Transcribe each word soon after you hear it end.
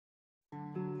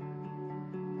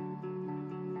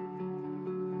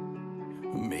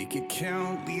Make it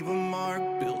count, leave a mark,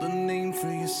 build a name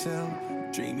for yourself.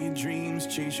 Dream your dreams,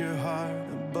 chase your heart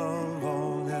above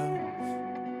all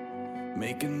else.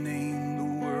 Make a name the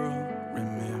world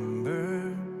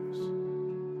remembers.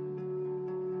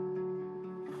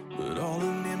 But all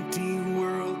an empty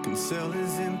world can sell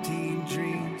is empty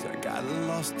dreams. I got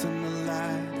lost in the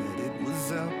lie that it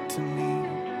was up to me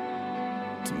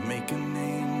to make a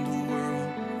name the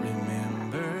world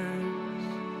remembers.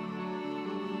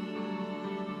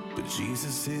 But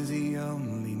Jesus is the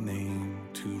only name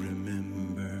to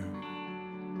remember.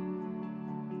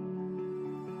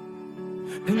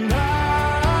 And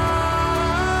I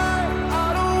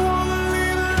don't wanna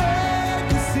leave a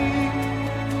legacy.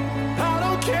 I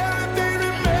don't care if they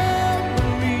remember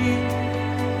me.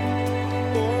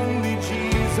 Only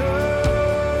Jesus.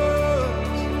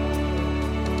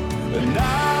 And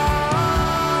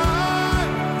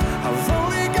I've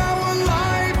only got one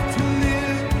life to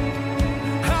live.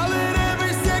 I'll let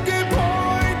every second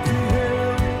point to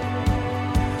Him.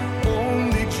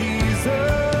 Only Jesus.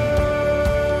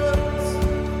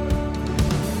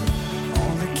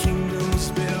 All the kingdoms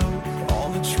built, all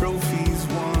the trophies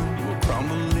won will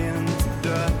crumble into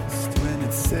dust when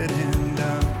it's said and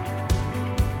done.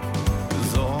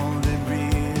 'Cause all that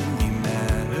really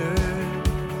mattered.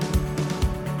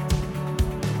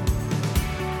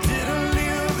 Did I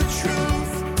live the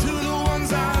truth to the ones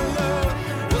I love?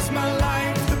 Was my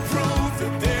life the proof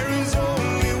that there is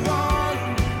only one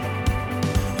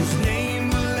whose name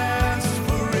will last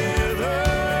forever?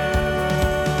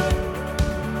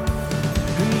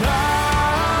 And I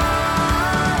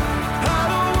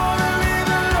don't wanna leave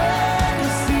a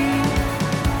legacy.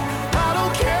 I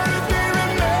don't care if they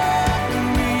remember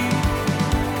me.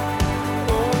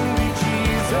 Only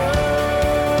Jesus.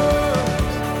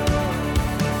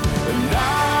 And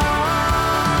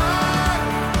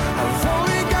I've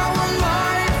only got one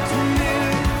life to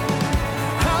live.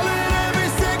 I'll let every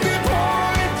second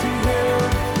point to Him.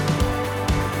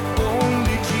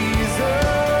 Only Jesus.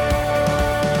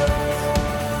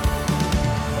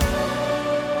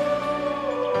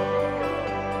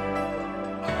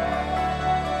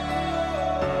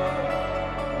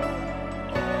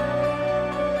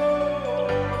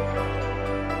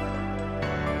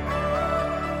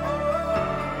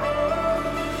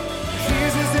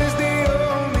 Jesus is the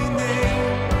only name.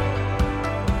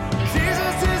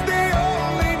 Jesus is the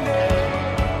only name.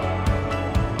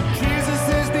 Jesus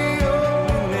is the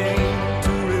only name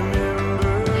to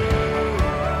remember.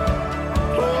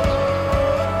 Oh,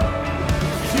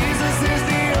 Jesus is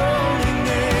the only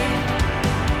name.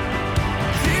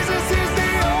 Jesus is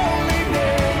the only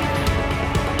name.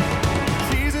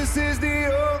 Jesus is the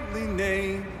only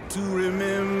name to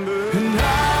remember. And I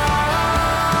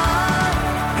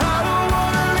don't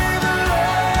wanna leave a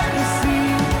legacy.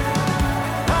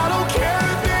 I don't care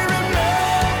if they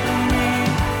remember me.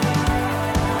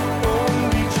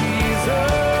 Only Jesus.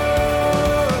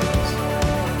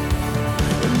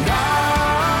 And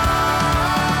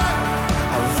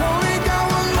I've only got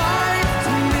one life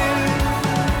to live.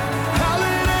 I'll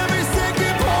let every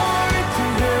second point to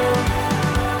Him.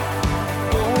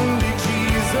 Only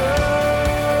Jesus.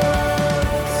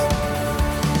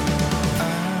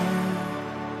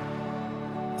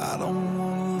 I don't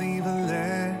wanna leave a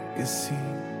legacy.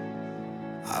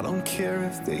 I don't care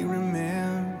if they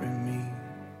remember me.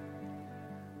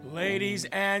 Ladies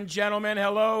and gentlemen,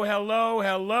 hello, hello,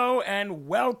 hello, and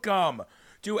welcome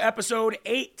to episode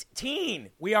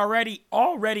 18. We are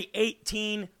already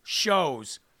 18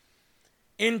 shows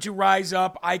into Rise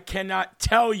Up. I cannot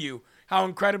tell you how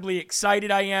incredibly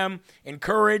excited I am,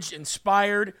 encouraged,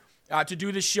 inspired to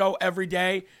do this show every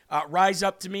day. Rise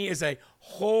Up to me is a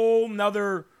whole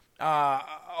nother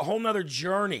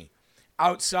journey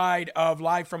outside of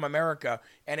Live from America,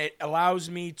 and it allows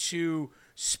me to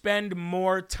spend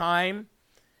more time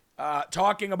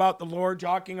talking about the Lord,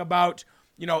 talking about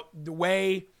the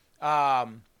way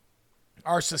our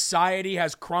society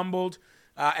has crumbled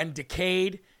and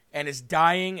decayed and is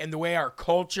dying, and the way our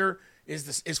culture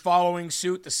is following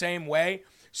suit the same way.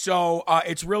 So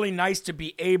it's really nice to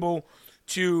be able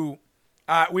to.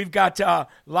 We've got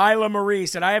Lila Marie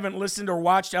said, I haven't listened or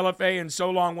watched LFA in so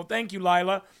long. Well, thank you,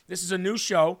 Lila. This is a new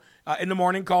show in the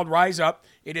morning called Rise Up.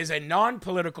 It is a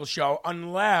non-political show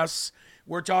unless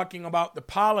we're talking about the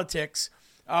politics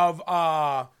of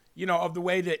of the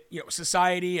way that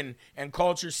society and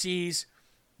culture sees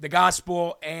the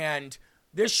gospel. And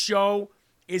this show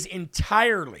is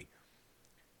entirely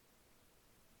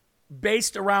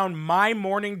based around my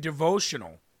morning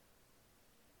devotional,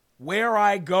 where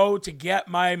I go to get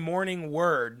my morning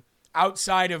word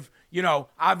outside of,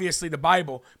 obviously the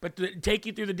Bible, but to take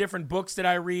you through the different books that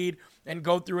I read and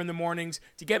go through in the mornings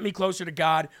to get me closer to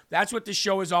God. That's what this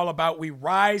show is all about. We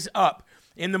rise up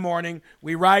in the morning.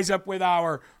 We rise up with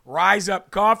our Rise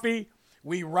Up coffee.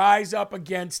 We rise up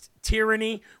against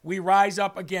tyranny. We rise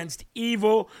up against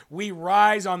evil. We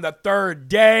rise on the third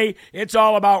day. It's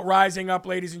all about rising up,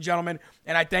 ladies and gentlemen.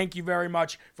 And I thank you very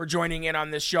much for joining in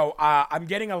on this show. I'm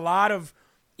getting a lot of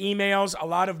emails, a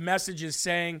lot of messages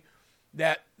saying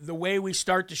that the way we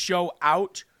start the show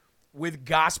out with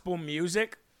gospel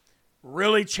music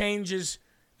really changes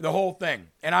the whole thing.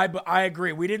 And I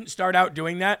agree. We didn't start out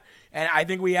doing that. And I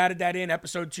think we added that in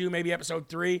episode 2, maybe episode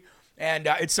 3. And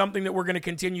it's something that we're going to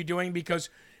continue doing because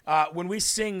when we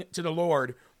sing to the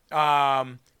Lord,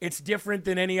 it's different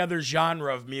than any other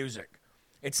genre of music.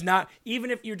 It's not, even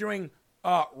if you're doing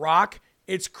rock,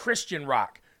 it's Christian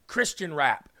rock, Christian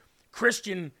rap,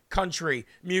 Christian country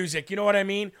music. You know what I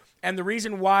mean? And the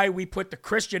reason why we put the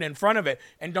Christian in front of it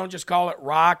and don't just call it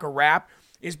rock or rap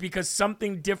is because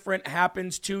something different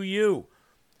happens to you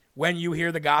when you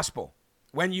hear the gospel.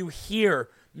 When you hear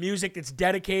music that's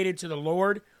dedicated to the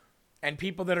Lord and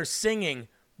people that are singing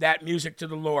that music to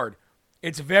the Lord,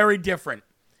 it's very different.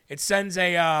 It sends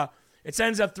a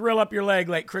thrill up your leg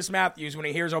like Chris Matthews when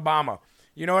he hears Obama.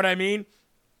 You know what I mean?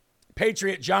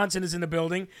 Patriot Johnson is in the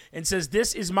building and says,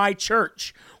 "This is my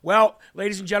church." Well,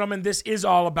 ladies and gentlemen, this is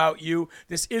all about you.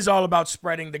 This is all about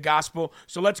spreading the gospel.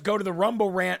 So let's go to the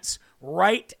Rumble Rants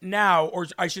right now, or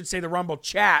I should say the Rumble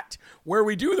Chat, where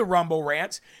we do the Rumble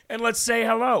Rants, and let's say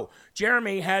hello.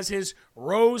 Jeremy has his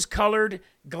rose-colored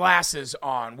glasses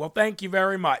on. Well, thank you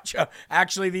very much.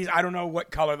 Actually, these, I don't know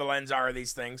what color the lens are of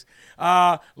these things.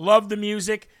 Love the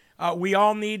music. We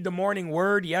all need the morning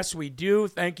word. Yes, we do.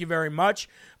 Thank you very much.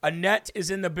 Annette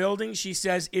is in the building. She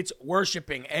says it's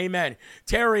worshiping. Amen.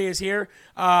 Terry is here.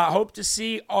 Hope to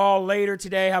see all later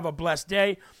today. Have a blessed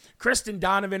day. Kristen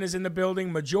Donovan is in the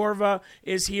building. Majorva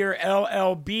is here.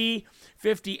 LLB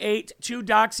 58. 2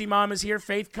 Doxy Mom is here.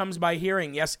 Faith comes by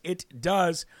hearing. Yes, it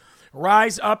does.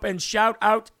 Rise up and shout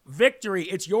out victory.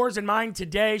 It's yours and mine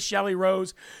today. Shelly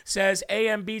Rose says,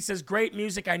 AMB says, great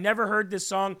music. I never heard this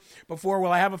song before.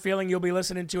 Well, I have a feeling you'll be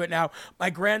listening to it now.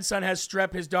 My grandson has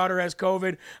strep. His daughter has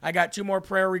COVID. I got 2 more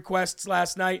prayer requests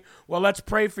last night. Well, let's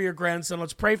pray for your grandson.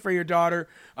 Let's pray for your daughter,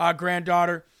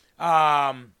 granddaughter.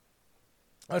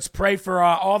 Let's pray for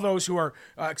all those who are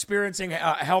experiencing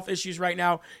health issues right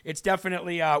now. It's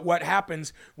definitely what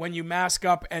happens when you mask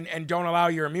up and don't allow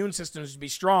your immune systems to be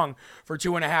strong for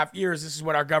 2.5 years. This is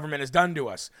what our government has done to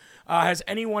us. Has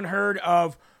anyone heard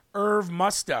of Irv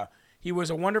Musta? He was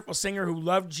a wonderful singer who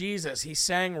loved Jesus. He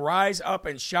sang Rise Up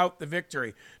and Shout the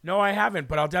Victory. No, I haven't,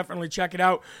 but I'll definitely check it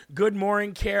out. Good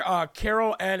morning,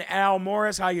 Carol and Al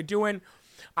Morris. How you doing?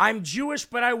 I'm Jewish,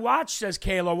 but I watch, says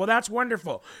Kayla. Well, that's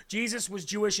wonderful. Jesus was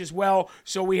Jewish as well,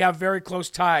 so we have very close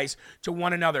ties to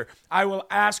one another. I will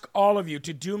ask all of you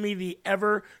to do me the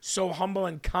ever so humble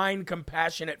and kind,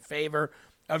 compassionate favor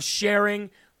of sharing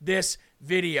this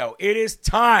video. It is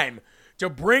time to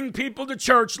bring people to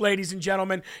church, ladies and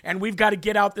gentlemen, and we've got to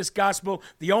get out this gospel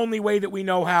the only way that we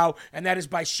know how, and that is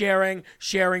by sharing.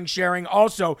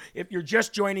 Also, if you're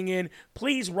just joining in,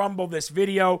 please rumble this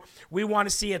video. We want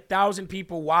to see 1,000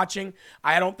 people watching.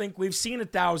 I don't think we've seen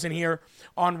 1,000 here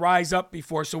on Rise Up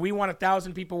before, so we want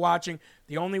 1,000 people watching.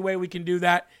 The only way we can do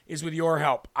that is with your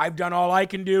help. I've done all I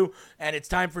can do, and it's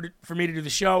time for me to do the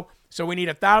show, so we need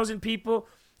 1,000 people.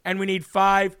 And we need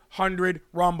 500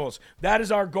 rumbles. That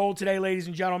is our goal today, ladies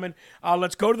and gentlemen.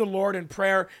 Let's go to the Lord in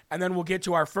prayer, and then we'll get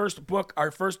to our first book, our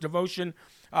first devotion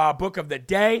book of the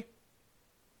day,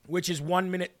 which is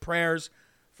 1-minute prayers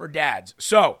for dads.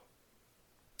 So,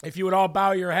 if you would all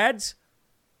bow your heads,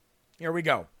 here we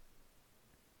go.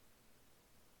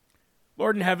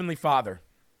 Lord and Heavenly Father,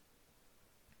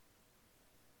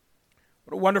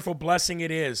 what a wonderful blessing it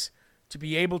is to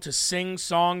be able to sing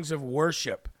songs of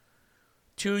worship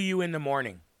to you in the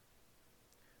morning.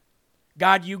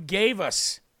 God, you gave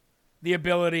us the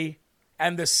ability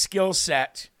and the skill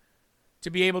set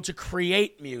to be able to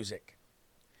create music.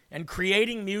 And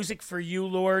creating music for you,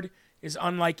 Lord, is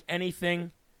unlike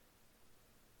anything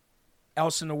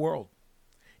else in the world.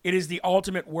 It is the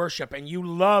ultimate worship, and you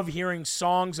love hearing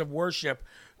songs of worship,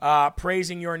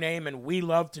 praising your name, and we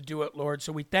love to do it, Lord.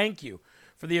 So we thank you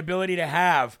for the ability to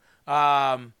have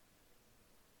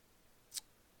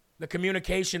the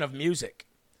communication of music,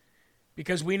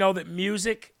 because we know that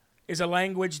music is a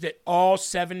language that all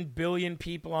 7 billion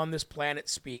people on this planet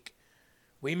speak.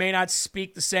 We may not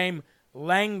speak the same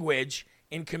language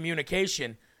in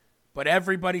communication, but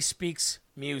everybody speaks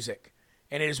music,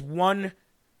 and it is one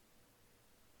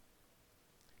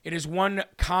It is one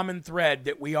common thread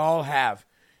that we all have.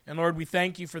 And Lord, we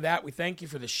thank you for that. We thank you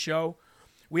for the show.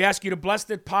 We ask you to bless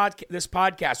this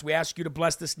podcast. We ask you to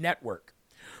bless this network.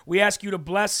 We ask you to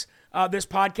bless this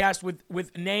podcast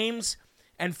with names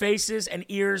and faces and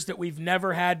ears that we've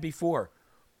never had before.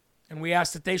 And we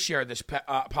ask that they share this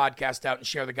podcast out and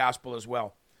share the gospel as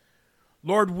well.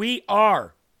 Lord, we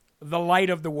are the light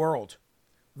of the world.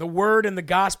 The word and the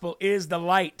gospel is the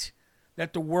light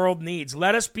that the world needs.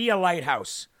 Let us be a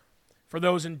lighthouse for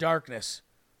those in darkness.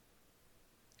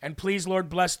 And please, Lord,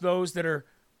 bless those that are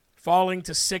falling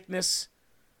to sickness.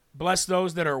 Bless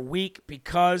those that are weak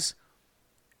because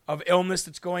of illness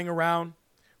that's going around.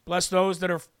 Bless those that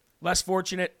are less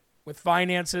fortunate with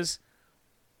finances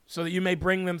so that you may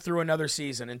bring them through another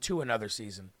season and to another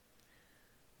season.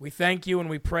 We thank you and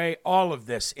we pray all of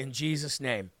this in Jesus'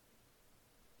 name.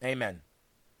 Amen.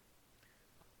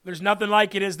 There's nothing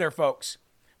like it, is there, folks?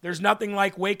 There's nothing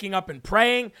like waking up and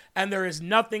praying, and there is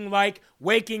nothing like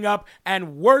waking up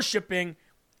and worshiping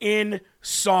in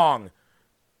song.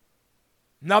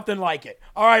 Nothing like it.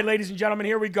 All right, ladies and gentlemen,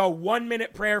 here we go. 1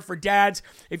 minute prayer for dads.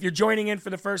 If you're joining in for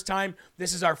the first time,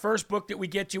 this is our first book that we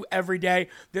get to every day.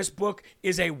 This book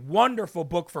is a wonderful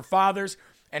book for fathers,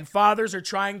 and fathers are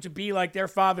trying to be like their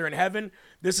Father in heaven.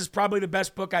 This is probably the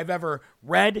best book I've ever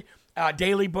read,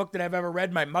 daily book that I've ever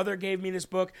read. My mother gave me this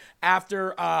book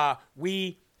after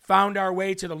we found our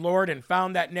way to the Lord and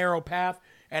found that narrow path,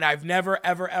 and I've never,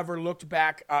 ever, ever looked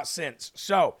back since.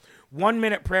 So, 1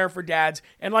 minute prayer for dads.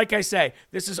 And like I say,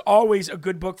 this is always a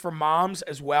good book for moms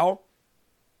as well.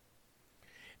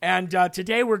 And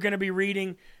today we're going to be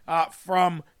reading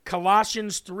from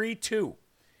Colossians 3:2.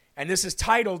 And this is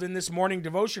titled in this morning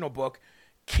devotional book,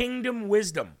 Kingdom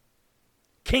Wisdom.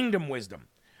 Kingdom Wisdom.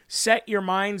 Set your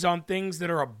minds on things that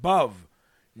are above,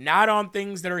 not on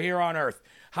things that are here on earth.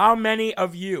 How many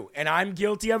of you, and I'm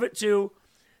guilty of it too,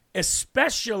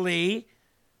 especially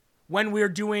when we're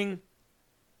doing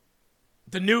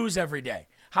the news every day,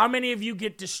 how many of you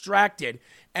get distracted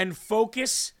and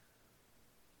focus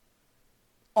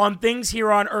on things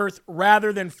here on earth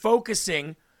rather than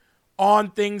focusing on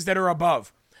things that are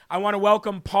above? I want to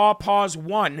welcome Pause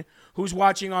One, who's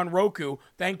watching on Roku.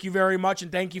 Thank you very much, and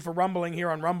thank you for rumbling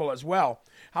here on Rumble as well.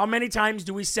 How many times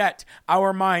do we set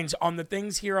our minds on the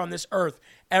things here on this earth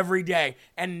every day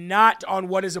and not on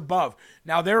what is above?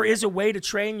 Now, there is a way to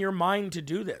train your mind to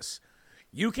do this.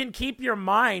 You can keep your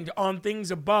mind on things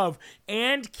above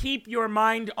and keep your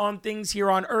mind on things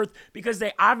here on earth because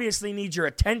they obviously need your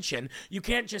attention. You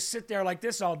can't just sit there like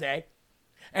this all day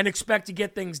and expect to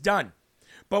get things done.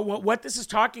 But what this is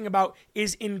talking about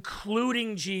is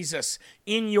including Jesus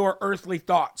in your earthly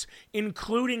thoughts,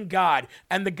 including God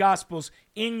and the Gospels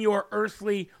in your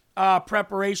earthly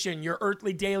preparation, your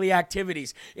earthly daily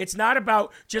activities. It's not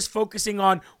about just focusing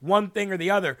on one thing or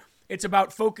the other. It's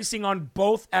about focusing on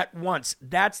both at once.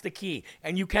 That's the key.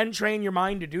 And you can train your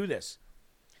mind to do this.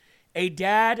 A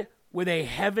dad with a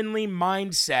heavenly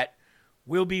mindset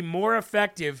will be more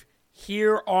effective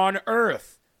here on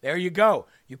earth. There you go.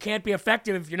 You can't be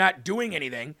effective if you're not doing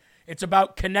anything. It's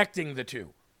about connecting the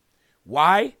two.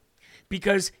 Why?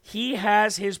 Because he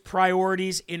has his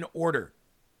priorities in order.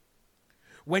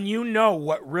 When you know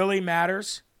what really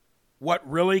matters, what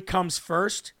really comes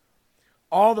first,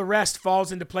 all the rest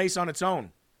falls into place on its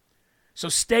own. So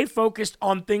stay focused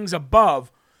on things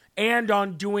above and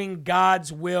on doing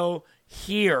God's will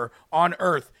here on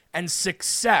earth, and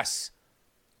success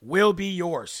will be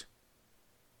yours.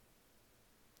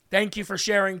 Thank you for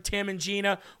sharing, Tim and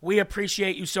Gina. We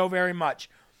appreciate you so very much.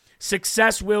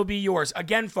 Success will be yours.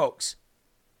 Again, folks,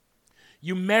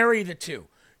 you marry the two.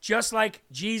 Just like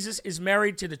Jesus is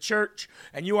married to the church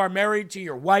and you are married to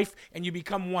your wife and you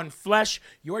become one flesh,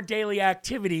 your daily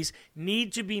activities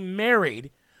need to be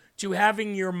married to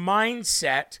having your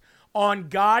mindset on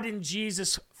God and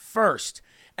Jesus first.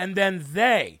 And then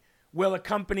they will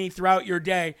accompany throughout your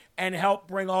day and help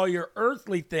bring all your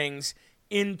earthly things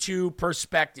into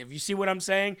perspective. You see what I'm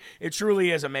saying? It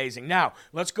truly is amazing. Now,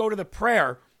 let's go to the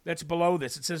prayer that's below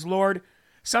this. It says, Lord,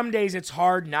 some days it's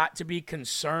hard not to be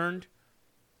concerned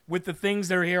with the things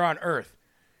that are here on earth.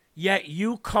 Yet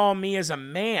you call me as a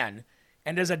man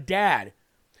and as a dad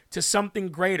to something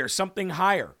greater, something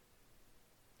higher.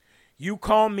 You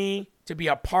call me to be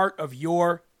a part of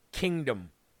your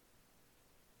kingdom.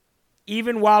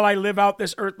 Even while I live out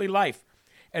this earthly life,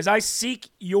 as I seek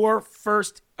your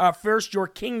first your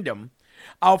kingdom,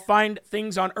 I'll find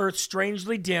things on earth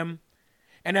strangely dim.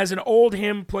 And as an old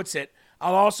hymn puts it,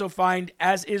 I'll also find,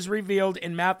 as is revealed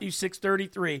in Matthew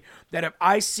 6:33, that if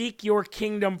I seek your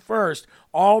kingdom first,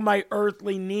 all my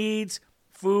earthly needs,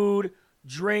 food,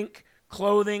 drink,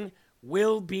 clothing,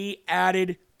 will be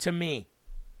added to me.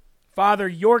 Father,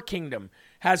 your kingdom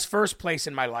has first place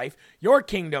in my life. Your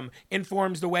kingdom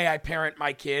informs the way I parent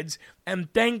my kids.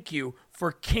 And thank you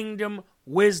for kingdom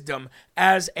wisdom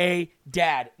as a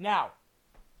dad. Now,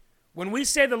 when we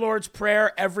say the Lord's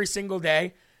Prayer every single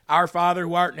day, Our Father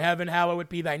who art in heaven, hallowed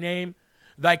be thy name.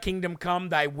 Thy kingdom come,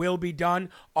 thy will be done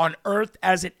on earth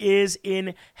as it is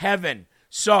in heaven.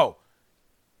 So,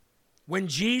 when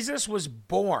Jesus was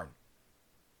born,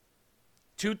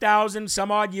 2,000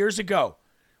 some odd years ago,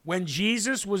 when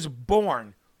Jesus was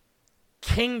born,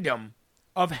 kingdom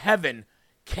of heaven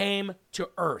came to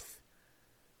earth.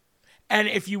 And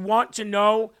if you want to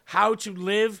know how to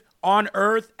live on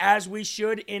earth as we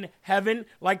should in heaven,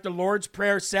 like the Lord's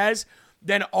Prayer says,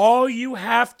 then all you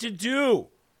have to do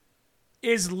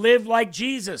is live like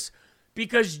Jesus,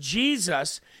 because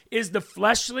Jesus is the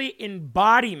fleshly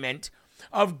embodiment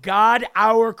of God,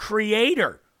 our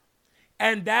Creator.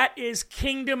 And that is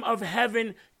kingdom of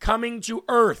heaven coming to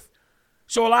earth.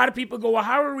 So a lot of people go, well,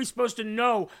 how are we supposed to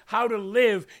know how to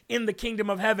live in the kingdom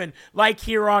of heaven like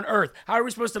here on earth? How are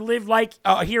we supposed to live like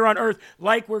here on earth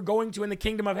like we're going to in the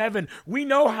kingdom of heaven? We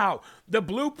know how. The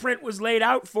blueprint was laid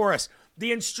out for us.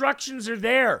 The instructions are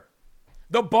there.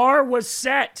 The bar was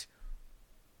set.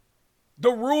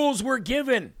 The rules were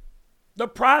given. The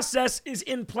process is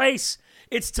in place.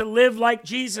 It's to live like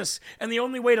Jesus. And the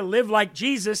only way to live like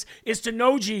Jesus is to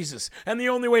know Jesus. And the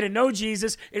only way to know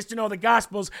Jesus is to know the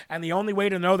Gospels. And the only way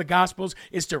to know the Gospels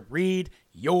is to read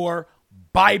your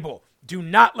Bible. Do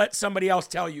not let somebody else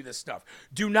tell you this stuff.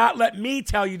 Do not let me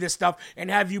tell you this stuff and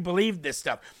have you believe this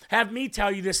stuff. Have me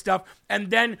tell you this stuff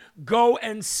and then go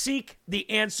and seek the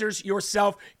answers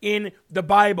yourself in the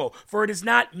Bible. For it is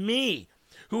not me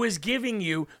who is giving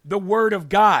you the Word of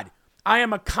God. I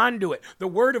am a conduit. The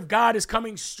Word of God is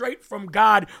coming straight from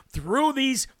God through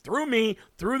me,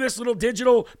 through this little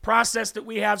digital process that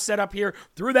we have set up here,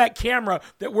 through that camera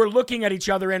that we're looking at each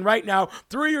other in right now,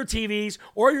 through your TVs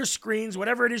or your screens,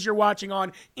 whatever it is you're watching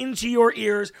on, into your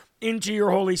ears, into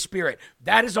your Holy Spirit.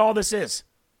 That is all this is.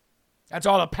 That's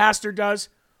all a pastor does.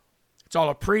 It's all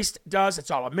a priest does.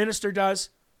 It's all a minister does.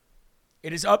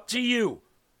 It is up to you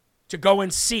to go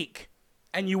and seek,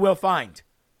 and you will find.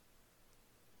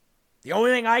 The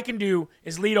only thing I can do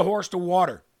is lead a horse to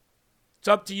water. It's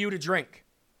up to you to drink.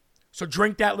 So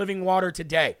drink that living water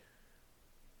today.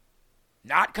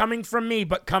 Not coming from me,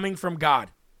 but coming from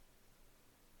God.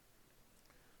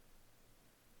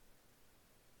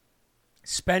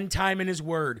 Spend time in His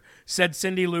Word, said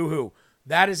Cindy Lou Who.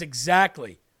 That is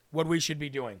exactly what we should be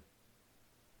doing.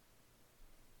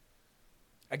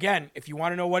 Again, if you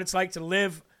want to know what it's like to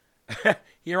live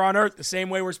here on earth the same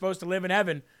way we're supposed to live in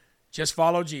heaven, just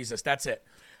follow Jesus. That's it.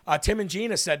 Tim and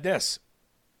Gina said this.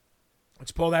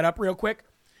 Let's pull that up real quick.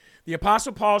 The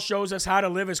Apostle Paul shows us how to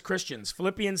live as Christians.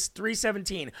 Philippians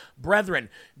 3:17. Brethren,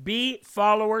 be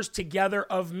followers together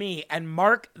of me, and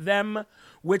mark them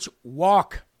which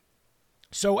walk,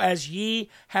 so as ye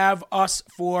have us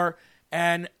for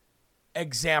an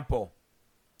example.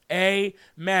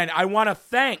 Amen. I want to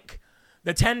thank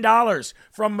the $10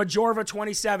 from Majorva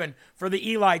 27 for the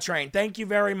Eli train. Thank you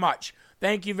very much.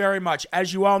 Thank you very much.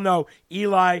 As you all know,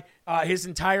 Eli, his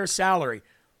entire salary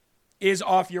is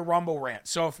off your Rumble Rant.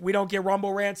 So if we don't get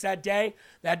Rumble Rants that day,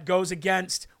 that goes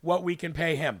against what we can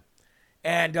pay him.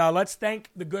 And let's thank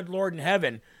the good Lord in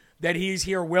heaven that He's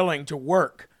here willing to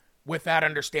work with that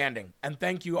understanding. And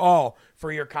thank you all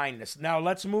for your kindness. Now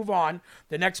let's move on.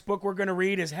 The next book we're going to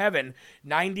read is Heaven,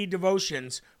 90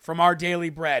 Devotions from Our Daily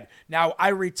Bread. Now, I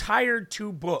retired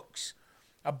 2 books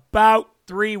about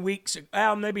 3 weeks ago.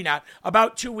 Well, maybe not.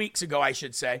 About 2 weeks ago, I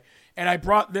should say. And I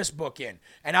brought this book in.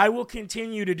 And I will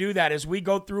continue to do that as we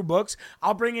go through books.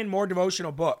 I'll bring in more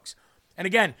devotional books. And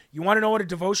again, you want to know what a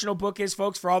devotional book is,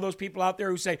 folks? For all those people out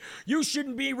there who say, you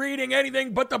shouldn't be reading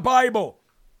anything but the Bible.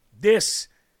 This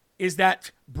is that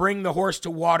bring the horse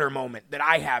to water moment that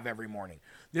I have every morning.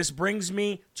 This brings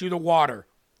me to the water.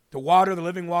 The water, the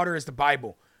living water, is the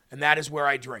Bible. And that is where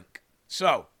I drink.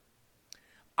 So,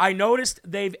 I noticed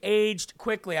they've aged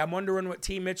quickly. I'm wondering what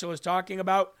T. Mitchell is talking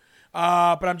about,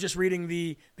 but I'm just reading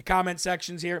the comment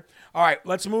sections here. All right,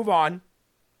 let's move on.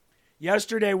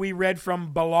 Yesterday we read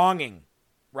from Belonging,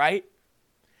 right?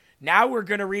 Now we're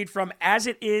going to read from As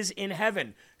It Is in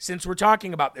Heaven, since we're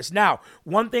talking about this. Now,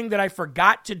 one thing that I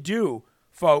forgot to do,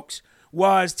 folks,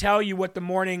 was tell you what the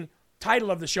morning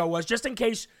title of the show was, just in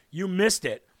case you missed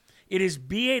it. It is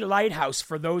Be a Lighthouse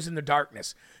for Those in the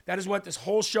Darkness. That is what this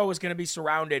whole show is going to be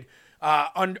surrounded,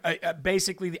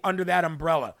 basically under that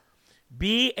umbrella.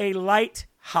 Be a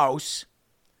lighthouse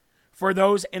for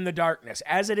those in the darkness.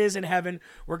 As it is in heaven,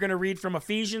 we're going to read from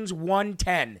Ephesians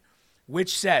 1:10,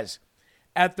 which says,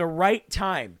 At the right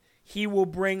time, he will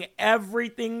bring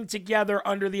everything together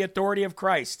under the authority of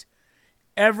Christ.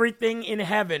 Everything in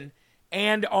heaven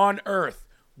and on earth.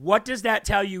 What does that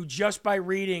tell you just by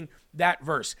reading that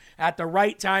verse? At the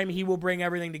right time, he will bring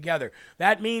everything together.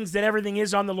 That means that everything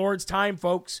is on the Lord's time,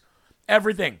 folks.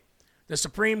 Everything. The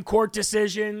Supreme Court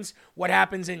decisions, what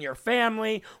happens in your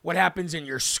family, what happens in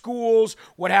your schools,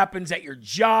 what happens at your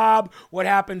job, what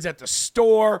happens at the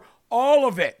store, all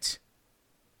of it.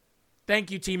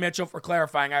 Thank you, T. Mitchell, for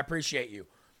clarifying. I appreciate you.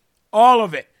 All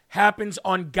of it happens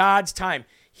on God's time.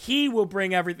 He will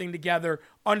bring everything together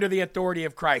under the authority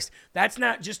of Christ. That's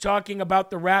not just talking about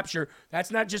the rapture.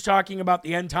 That's not just talking about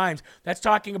the end times. That's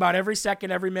talking about every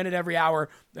second, every minute, every hour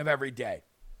of every day.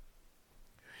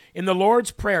 In the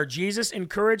Lord's Prayer, Jesus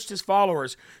encouraged his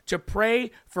followers to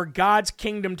pray for God's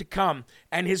kingdom to come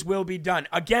and his will be done.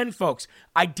 Again, folks,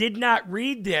 I did not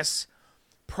read this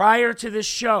prior to this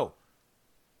show.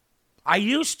 I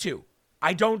used to.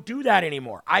 I don't do that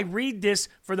anymore. I read this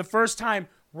for the first time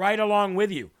right along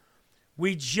with you.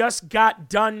 We just got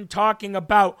done talking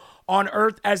about on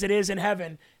earth as it is in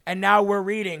heaven, and now we're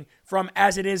reading from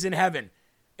as it is in heaven.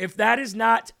 If that is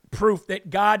not proof that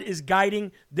God is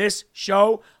guiding this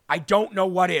show, I don't know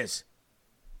what is.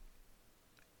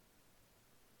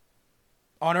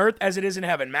 On earth as it is in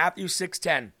heaven, Matthew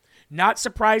 6:10. Not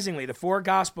surprisingly, the four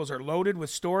Gospels are loaded with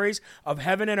stories of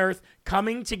heaven and earth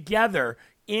coming together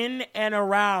in and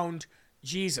around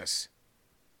Jesus.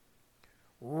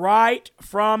 Right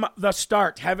from the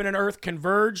start, heaven and earth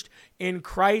converged in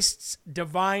Christ's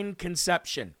divine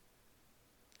conception.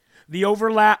 They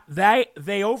overlapped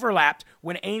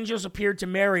when angels appeared to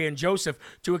Mary and Joseph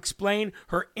to explain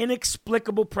her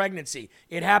inexplicable pregnancy.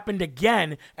 It happened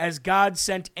again as God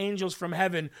sent angels from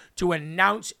heaven to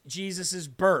announce Jesus'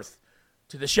 birth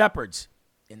to the shepherds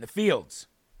in the fields.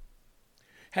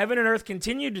 Heaven and earth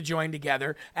continued to join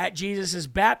together at Jesus'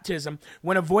 baptism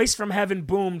when a voice from heaven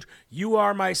boomed, "You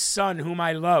are my son whom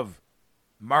I love."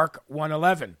 Mark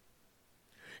 1:11.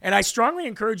 And I strongly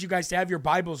encourage you guys to have your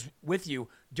Bibles with you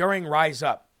during Rise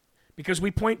Up, because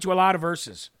we point to a lot of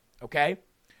verses, okay?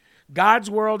 God's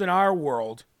world and our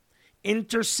world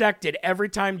intersected every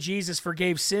time Jesus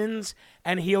forgave sins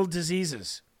and healed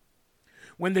diseases.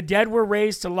 When the dead were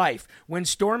raised to life, when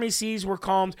stormy seas were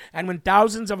calmed, and when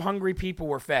thousands of hungry people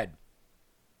were fed.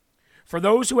 For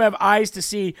those who have eyes to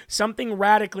see, something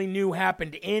radically new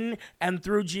happened in and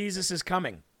through Jesus'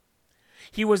 coming.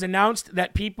 He was announced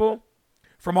that people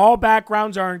from all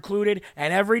backgrounds are included,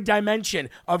 and every dimension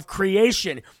of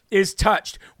creation is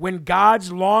touched when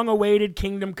God's long-awaited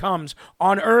kingdom comes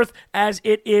on earth as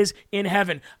it is in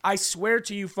heaven. I swear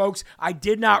to you, folks, I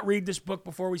did not read this book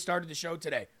before we started the show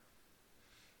today.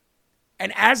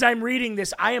 And as I'm reading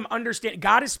this, I am understanding.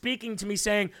 God is speaking to me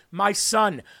saying, "My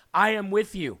son, I am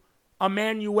with you.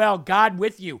 Emmanuel, God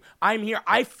with you. I'm here."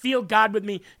 I feel God with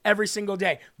me every single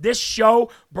day. This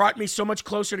show brought me so much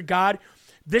closer to God.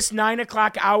 This 9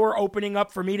 o'clock hour opening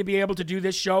up for me to be able to do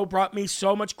this show brought me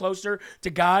so much closer to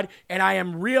God, and I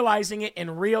am realizing it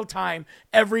in real time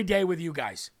every day with you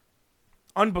guys.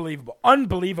 Unbelievable.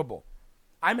 Unbelievable.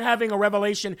 I'm having a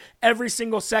revelation every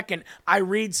single second I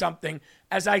read something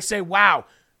as I say, wow,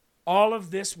 all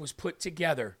of this was put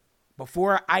together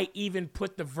before I even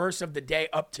put the verse of the day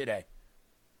up today.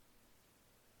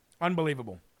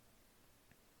 Unbelievable.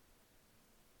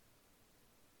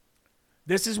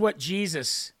 This is what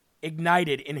Jesus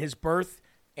ignited in his birth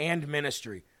and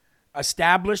ministry,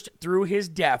 established through his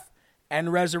death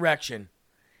and resurrection,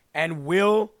 and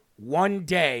will one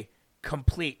day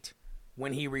complete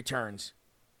when he returns.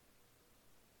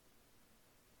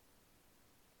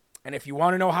 And if you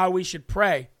want to know how we should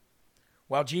pray,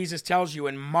 well, Jesus tells you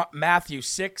in Matthew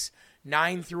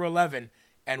 6:9-11,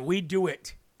 and we do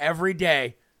it every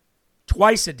day,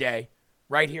 twice a day,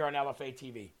 right here on LFA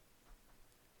TV.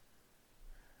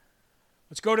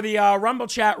 Let's go to the Rumble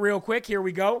chat real quick. Here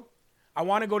we go. I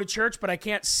want to go to church, but I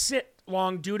can't sit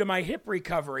long due to my hip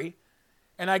recovery.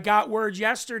 And I got word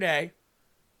yesterday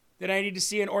that I need to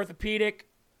see an orthopedic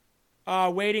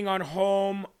waiting on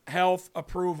home health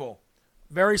approval.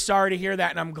 Very sorry to hear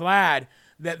that, and I'm glad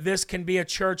that this can be a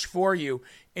church for you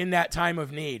in that time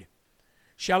of need.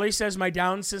 Shelly says, my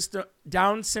Down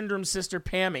syndrome sister,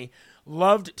 Pammy,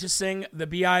 loved to sing the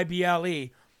Bible.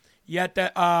 Yet,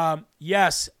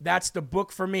 yes, that's the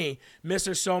book for me. Miss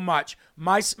her so much.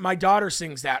 My daughter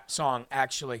sings that song,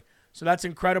 actually. So that's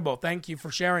incredible. Thank you for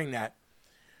sharing that.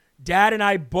 Dad and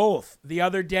I both the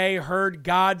other day heard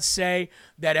God say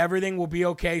that everything will be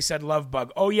okay, said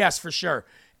Lovebug. Oh, yes, for sure.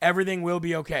 Everything will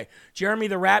be okay. Jeremy,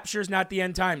 the rapture is not the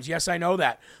end times. Yes, I know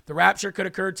that. The rapture could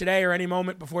occur today or any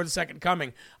moment before the second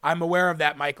coming. I'm aware of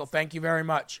that, Michael. Thank you very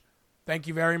much. Thank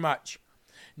you very much.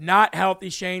 Not healthy,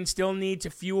 Shane. Still need to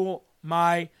fuel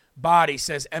my body,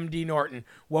 says MD Norton.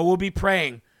 Well, we'll be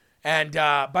praying. And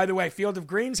by the way, Field of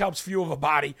Greens helps fuel the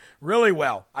body really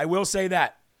well. I will say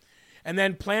that. And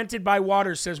then Planted by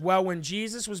Water says, well, when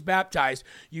Jesus was baptized,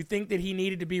 you think that he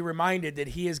needed to be reminded that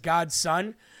he is God's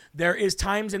son? There is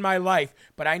times in my life,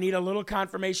 but I need a little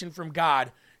confirmation from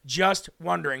God. Just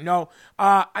wondering. No,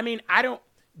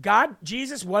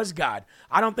 Jesus was God.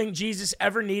 I don't think Jesus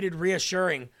ever needed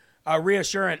any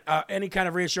kind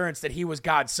of reassurance that he was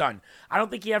God's son. I don't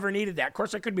think he ever needed that. Of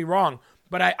course, I could be wrong,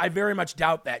 but I very much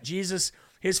doubt that. Jesus,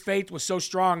 his faith was so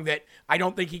strong that I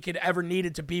don't think he could ever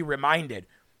needed to be reminded.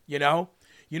 You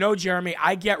know, Jeremy,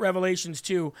 I get revelations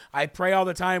too. I pray all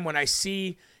the time when I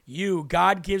see you.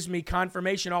 God gives me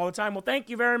confirmation all the time. Well, thank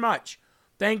you very much.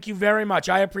 Thank you very much.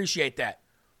 I appreciate that.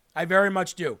 I very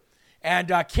much do.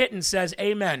 And Kitten says,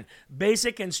 amen.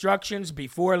 Basic instructions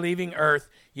before leaving Earth.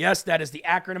 Yes, that is the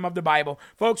acronym of the Bible.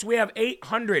 Folks, we have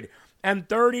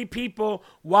 830 people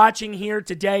watching here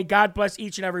today. God bless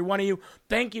each and every one of you.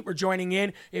 Thank you for joining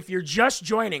in. If you're just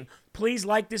joining, please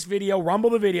like this video,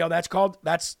 rumble the video. That's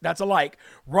a like.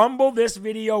 Rumble this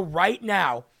video right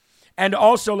now. And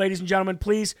also, ladies and gentlemen,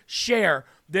 please share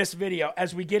this video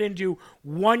as we get into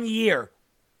 1 year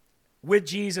with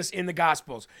Jesus in the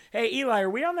Gospels. Hey, Eli, are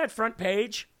we on that front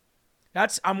page?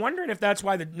 I'm wondering if that's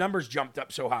why the numbers jumped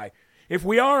up so high. If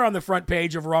we are on the front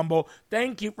page of Rumble,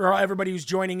 thank you for everybody who's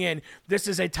joining in. This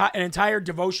is an entire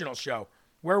devotional show.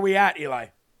 Where are we at, Eli?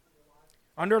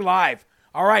 Under live.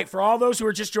 All right, for all those who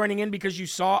are just joining in because you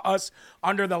saw us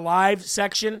under the live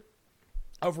section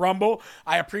of Rumble,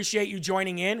 I appreciate you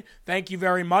joining in. Thank you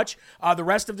very much. The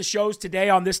rest of the shows today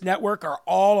on this network are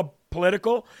all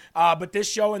political, but this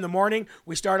show in the morning,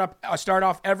 we start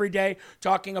off every day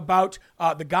talking about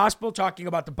the gospel, talking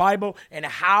about the Bible, and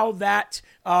how that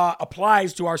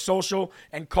applies to our social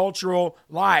and cultural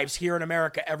lives here in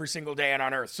America every single day and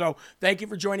on earth. So thank you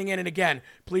for joining in, and again,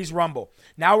 please rumble.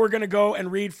 Now we're going to go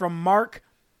and read from Mark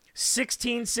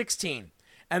 16:16.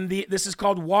 And this is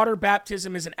called Water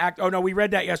Baptism is an Act. Oh, no, we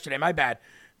read that yesterday. My bad.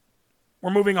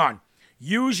 We're moving on.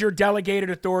 Use your delegated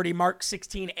authority. Mark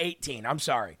 16:18. I'm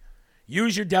sorry.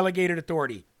 Use your delegated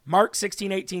authority. Mark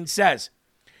 16:18 says,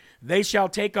 they shall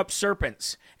take up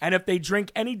serpents, and if they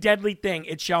drink any deadly thing,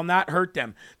 it shall not hurt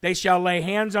them. They shall lay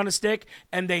hands on a stick,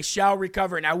 and they shall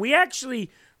recover. Now, we actually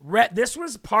read, this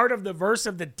was part of the verse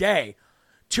of the day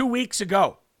 2 weeks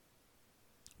ago.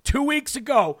 2 weeks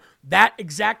ago, that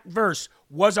exact verse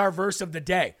was our verse of the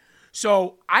day.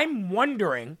 So I'm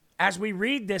wondering, as we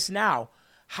read this now,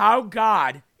 how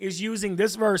God is using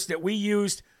this verse that we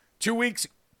used 2 weeks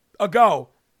ago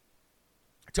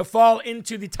to fall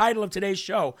into the title of today's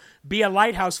show, Be a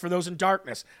Lighthouse for Those in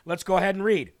Darkness. Let's go ahead and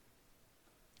read.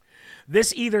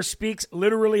 This either speaks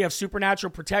literally of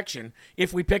supernatural protection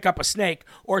if we pick up a snake,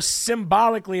 or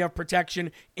symbolically of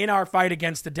protection in our fight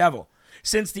against the devil.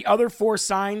 Since the other 4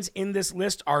 signs in this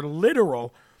list are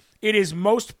literal, it is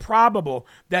most probable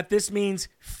that this means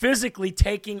physically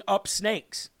taking up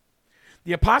snakes.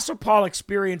 The Apostle Paul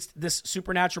experienced this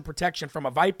supernatural protection from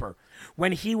a viper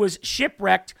when he was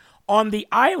shipwrecked on the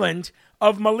island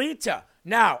of Melita.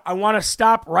 Now, I want to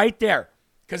stop right there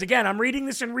because, again, I'm reading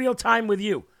this in real time with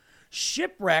you.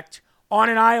 Shipwrecked on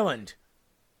an island,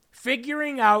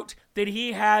 figuring out that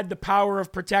he had the power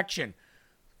of protection.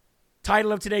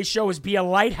 Title of today's show is Be a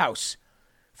Lighthouse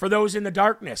for Those in the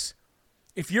Darkness.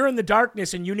 If you're in the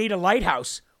darkness and you need a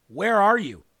lighthouse, where are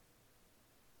you?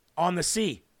 On the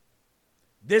sea.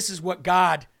 This is what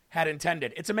God had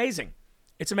intended. It's amazing.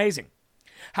 It's amazing.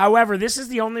 However, this is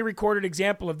the only recorded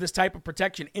example of this type of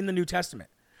protection in the New Testament.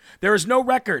 There is no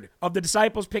record of the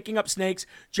disciples picking up snakes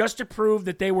just to prove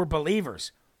that they were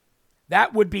believers.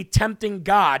 That would be tempting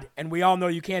God, and we all know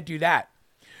you can't do that.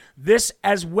 This,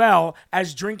 as well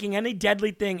as drinking any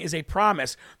deadly thing, is a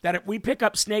promise that if we pick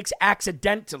up snakes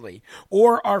accidentally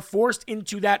or are forced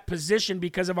into that position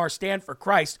because of our stand for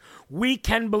Christ, we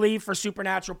can believe for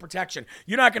supernatural protection.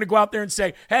 You're not going to go out there and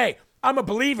say, hey, I'm a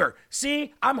believer.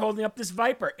 See, I'm holding up this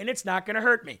viper and it's not going to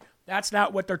hurt me. That's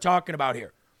not what they're talking about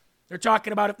here. They're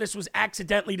talking about if this was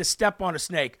accidentally to step on a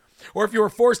snake, or if you were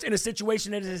forced in a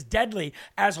situation that is as deadly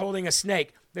as holding a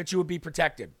snake, that you would be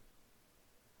protected.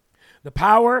 The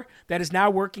power that is now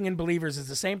working in believers is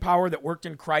the same power that worked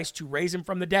in Christ to raise him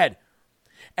from the dead.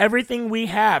 Everything we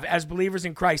have as believers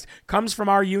in Christ comes from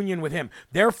our union with him.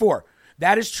 Therefore,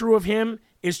 that is true of him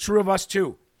is true of us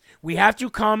too. We have to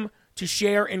come to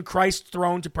share in Christ's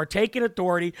throne, to partake in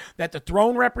authority that the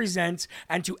throne represents,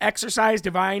 and to exercise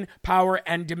divine power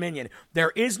and dominion.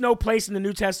 There is no place in the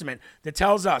New Testament that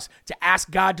tells us to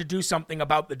ask God to do something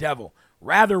about the devil.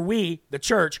 Rather, we, the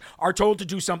church, are told to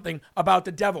do something about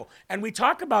the devil. And we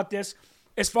talk about this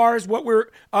as far as what we're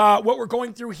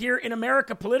going through here in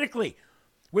America politically,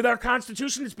 with our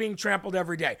Constitution that's being trampled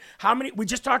every day. We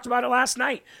just talked about it last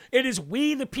night. It is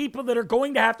we, the people, that are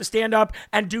going to have to stand up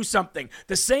and do something.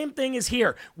 The same thing is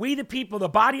here. We, the people, the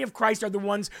body of Christ, are the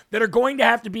ones that are going to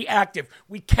have to be active.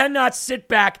 We cannot sit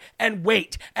back and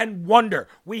wait and wonder.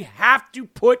 We have to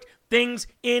put things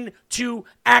into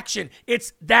action.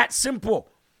 It's that simple.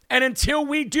 And until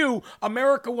we do,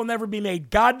 America will never be made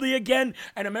godly again,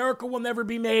 and America will never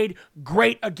be made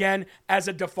great again as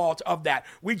a default of that.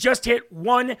 We just hit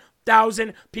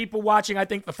 1,000 people watching, I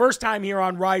think, the first time here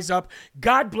on Rise Up.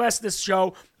 God bless this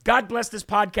show. God bless this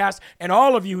podcast, and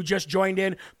all of you who just joined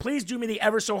in. Please do me the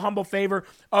ever so humble favor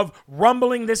of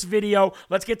rumbling this video.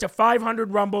 Let's get to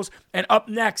 500 rumbles, and up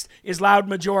next is Loud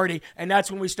Majority, and that's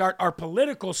when we start our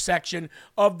political section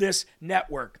of this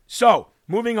network. So,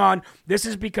 moving on, this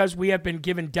is because we have been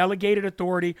given delegated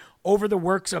authority over the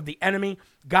works of the enemy.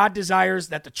 God desires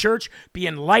that the church be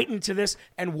enlightened to this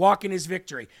and walk in his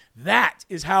victory. That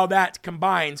is how that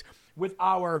combines with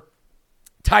our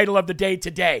title of the day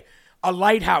today. A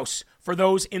lighthouse for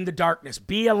those in the darkness.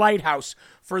 Be a lighthouse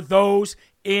for those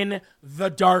in the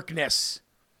darkness.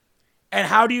 And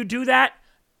how do you do that?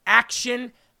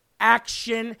 Action,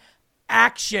 action,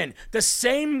 action. The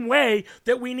same way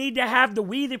that we need to have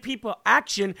we the people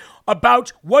action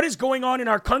about what is going on in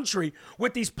our country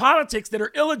with these politics that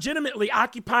are illegitimately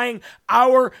occupying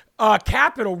our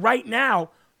capital right now.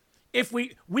 If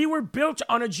we were built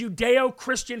on a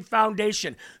Judeo-Christian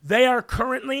foundation, they are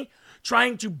currently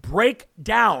trying to break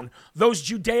down those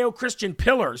Judeo-Christian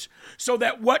pillars so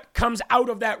that what comes out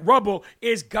of that rubble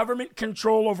is government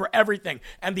control over everything.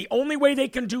 And the only way they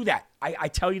can do that, I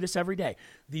tell you this every day,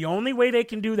 the only way they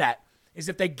can do that is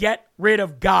if they get rid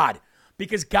of God,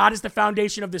 because God is the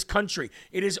foundation of this country.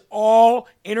 It is all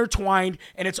intertwined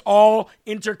and it's all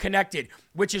interconnected,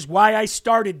 which is why I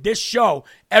started this show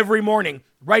every morning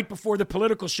right before the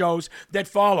political shows that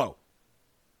follow.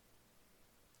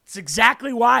 It's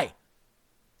exactly why.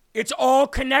 It's all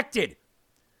connected.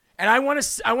 And I want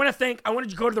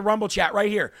to go to the Rumble chat right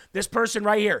here. This person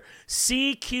right here,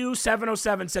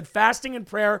 CQ707, said fasting and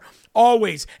prayer,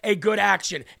 always a good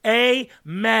action.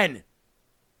 Amen.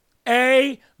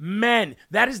 Amen.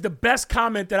 That is the best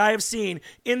comment that I have seen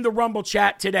in the Rumble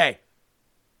chat today.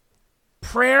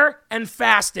 Prayer and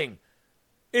fasting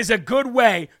is a good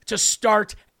way to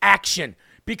start action,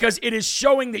 because it is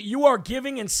showing that you are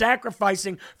giving and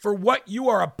sacrificing for what you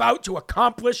are about to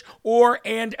accomplish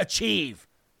and achieve.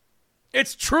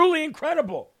 It's truly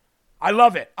incredible. I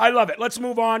love it. I love it. Let's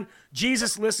move on.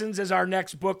 Jesus Listens is our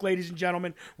next book, ladies and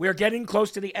gentlemen. We are getting close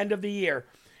to the end of the year,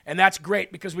 and that's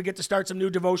great because we get to start some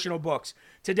new devotional books.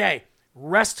 Today,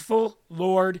 Restful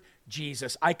Lord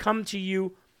Jesus. I come to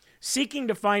you seeking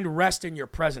to find rest in your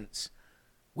presence.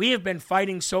 We have been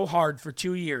fighting so hard for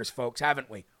 2 years, folks, haven't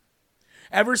we?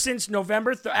 Ever since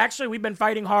November, actually, we've been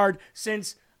fighting hard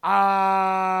since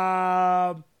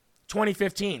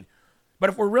 2015. But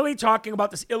if we're really talking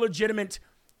about this illegitimate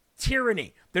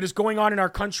tyranny that is going on in our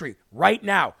country right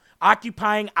now,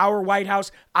 occupying our White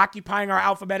House, occupying our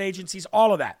alphabet agencies,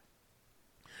 all of that.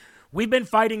 We've been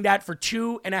fighting that for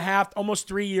 2.5, almost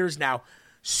 3 years now.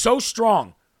 So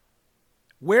strong.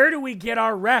 Where do we get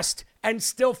our rest and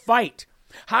still fight?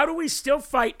 How do we still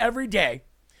fight every day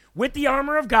with the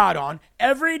armor of God on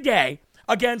every day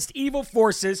against evil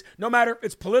forces, no matter if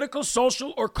it's political,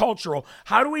 social, or cultural?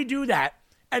 How do we do that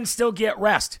and still get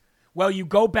rest? Well, you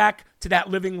go back to that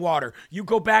living water. You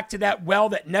go back to that well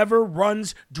that never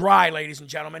runs dry, ladies and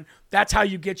gentlemen. That's how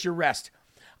you get your rest.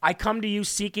 I come to you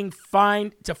seeking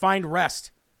to find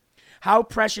rest. How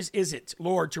precious is it,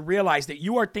 Lord, to realize that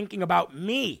you are thinking about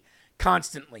me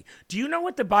constantly. Do you know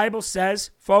what the Bible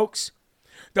says, folks?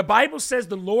 The Bible says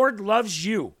the Lord loves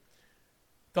you.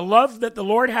 The love that the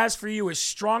Lord has for you is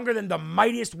stronger than the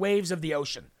mightiest waves of the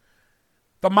ocean.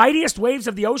 The mightiest waves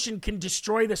of the ocean can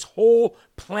destroy this whole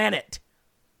planet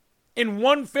in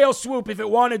one fell swoop if it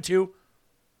wanted to.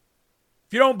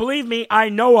 If you don't believe me, I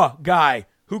know a guy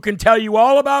who can tell you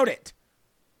all about it.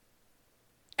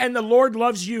 And the Lord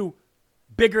loves you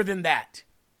bigger than that.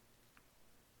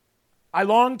 I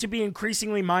long to be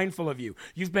increasingly mindful of you.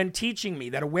 You've been teaching me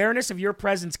that awareness of your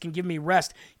presence can give me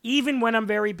rest even when I'm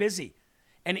very busy.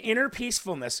 An inner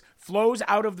peacefulness flows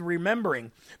out of the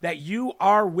remembering that you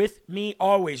are with me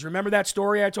always. Remember that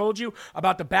story I told you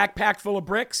about the backpack full of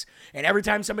bricks? And every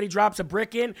time somebody drops a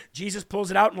brick in, Jesus pulls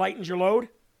it out and lightens your load?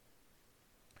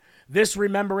 This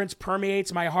remembrance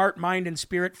permeates my heart, mind, and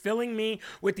spirit, filling me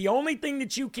with the only thing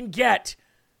that you can get.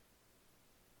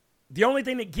 The only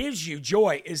thing that gives you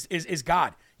joy is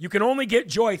God. You can only get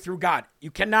joy through God. You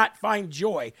cannot find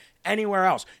joy anywhere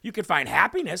else. You can find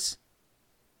happiness.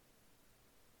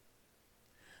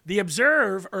 The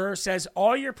observer says,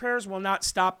 all your prayers will not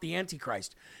stop the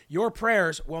Antichrist. Your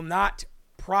prayers will not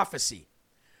prophecy.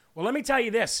 Well, let me tell you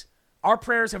this. Our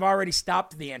prayers have already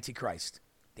stopped the Antichrist.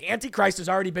 The Antichrist has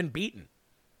already been beaten.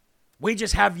 We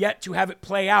just have yet to have it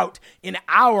play out in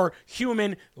our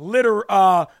human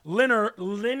linear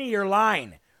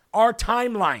line, our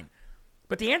timeline.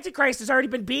 But the Antichrist has already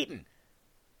been beaten.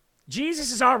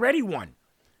 Jesus has already won.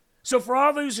 So for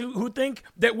all those who think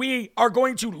that we are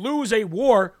going to lose a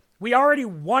war, we already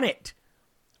won it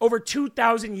over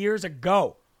 2,000 years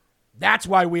ago. That's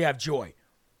why we have joy.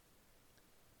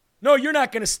 No, you're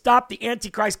not going to stop the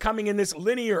Antichrist coming in this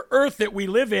linear earth that we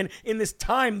live in this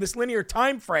time, this linear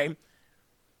time frame.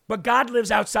 But God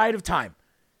lives outside of time.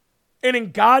 And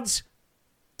in God's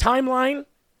timeline,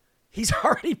 he's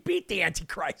already beat the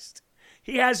Antichrist.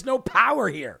 He has no power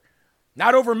here.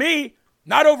 Not over me,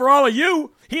 not over all of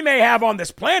you. He may have on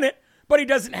this planet, but he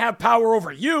doesn't have power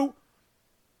over you.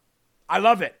 I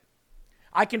love it.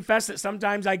 I confess that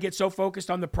sometimes I get so focused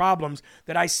on the problems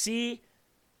that I see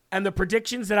and the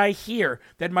predictions that I hear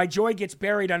that my joy gets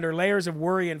buried under layers of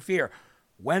worry and fear.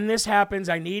 When this happens,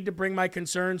 I need to bring my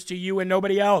concerns to you and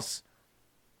nobody else.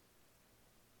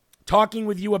 Talking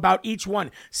with you about each one,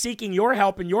 seeking your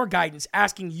help and your guidance,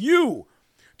 asking you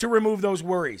to remove those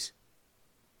worries.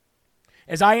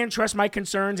 As I entrust my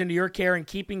concerns into your care and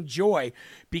keeping joy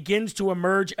begins to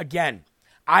emerge again,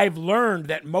 I've learned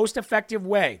that most effective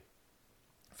way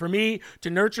for me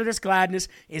to nurture this gladness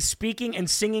is speaking and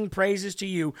singing praises to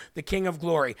you, the King of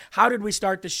Glory. How did we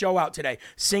start the show out today?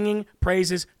 Singing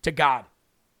praises to God.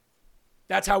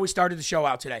 That's how we started the show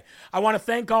out today. I want to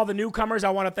thank all the newcomers.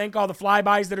 I want to thank all the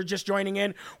flybys that are just joining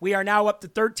in. We are now up to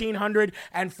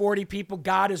 1,340 people.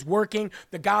 God is working.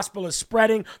 The gospel is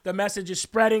spreading. The message is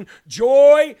spreading.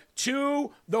 Joy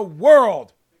to the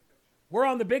world. We're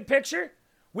on the big picture.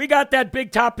 We got that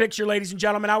big top picture, ladies and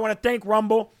gentlemen. I want to thank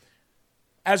Rumble,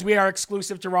 as we are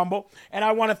exclusive to Rumble. And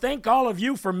I want to thank all of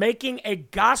you for making a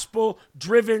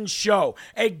gospel-driven show,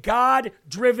 a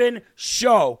God-driven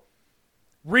show,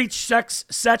 reach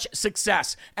such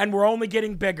success. And we're only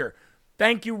getting bigger.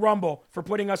 Thank you, Rumble, for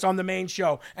putting us on the main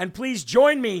show. And please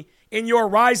join me in your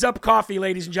Rise Up coffee,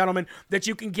 ladies and gentlemen, that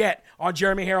you can get on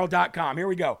JeremyHerald.com. Here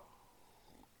we go.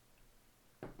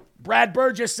 Brad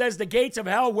Burgess says the gates of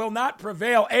hell will not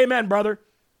prevail. Amen, brother.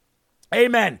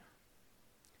 Amen.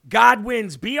 God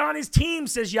wins. Be on his team,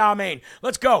 says Yamain.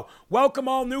 Let's go. Welcome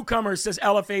all newcomers, says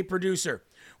LFA producer.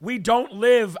 We don't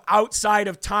live outside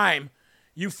of time,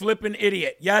 you flippin'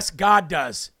 idiot. Yes, God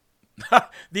does.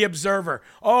 The observer.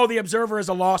 Oh, the observer is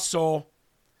a lost soul.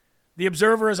 The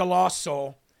observer is a lost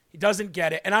soul. He doesn't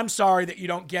get it, and I'm sorry that you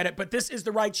don't get it, but this is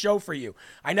the right show for you.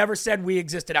 I never said we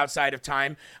existed outside of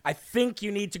time. I think you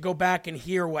need to go back and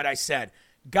hear what I said.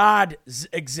 God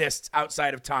exists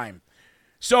outside of time.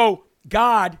 So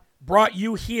God brought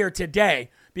you here today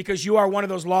because you are one of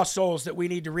those lost souls that we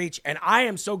need to reach, and I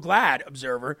am so glad,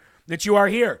 observer, that you are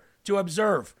here to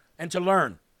observe and to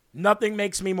learn. Nothing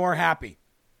makes me more happy.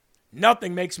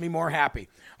 Nothing makes me more happy.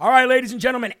 All right, ladies and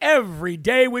gentlemen, every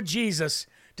day with Jesus,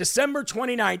 December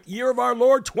 29th, year of our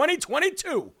Lord,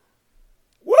 2022.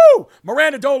 Woo!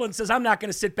 Miranda Dolan says, I'm not going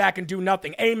to sit back and do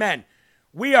nothing. Amen.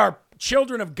 We are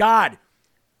children of God.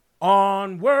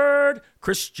 Onward,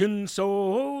 Christian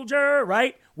soldier,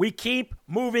 right? We keep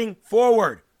moving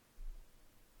forward.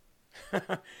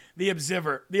 The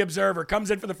observer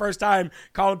comes in for the first time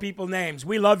calling people names.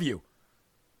 We love you.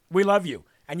 We love you.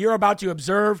 And you're about to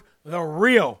observe the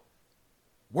real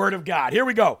Word of God. Here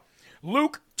we go.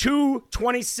 Luke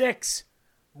 2:26,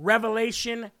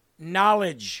 revelation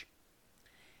knowledge.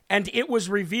 And it was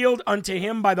revealed unto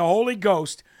him by the Holy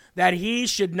Ghost that he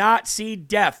should not see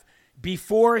death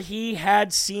before he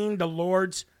had seen the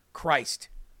Lord's Christ.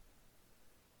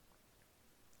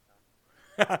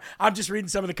 I'm just reading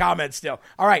some of the comments still.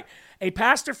 All right. A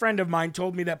pastor friend of mine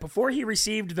told me that before he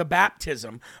received the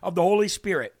baptism of the Holy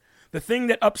Spirit, the thing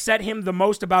that upset him the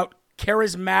most about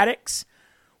charismatics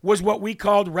was what we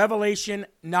called revelation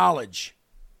knowledge.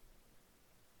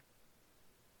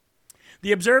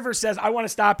 The Observer says, I want to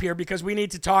stop here because we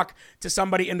need to talk to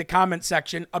somebody in the comment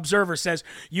section. Observer says,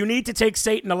 you need to take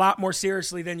Satan a lot more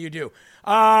seriously than you do.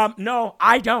 No,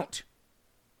 I don't.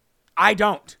 I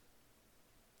don't.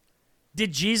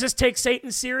 Did Jesus take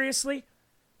Satan seriously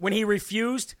when he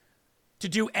refused to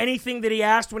do anything that he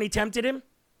asked when he tempted him?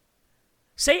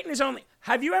 Satan is only...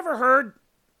 Have you ever heard...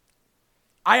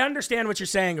 I understand what you're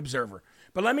saying, Observer,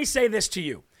 but let me say this to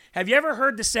you. Have you ever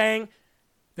heard the saying,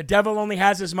 the devil only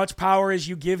has as much power as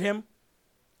you give him?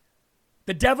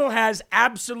 The devil has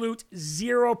absolute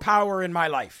zero power in my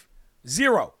life.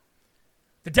 Zero.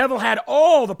 The devil had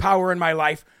all the power in my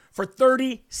life for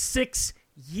 36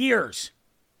 years.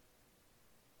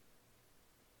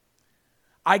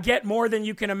 I get more than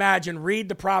you can imagine. Read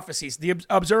the prophecies. The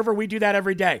Observer, we do that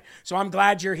every day. So I'm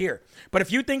glad you're here. But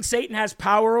if you think Satan has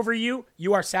power over you,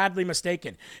 you are sadly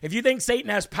mistaken. If you think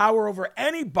Satan has power over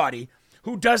anybody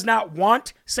who does not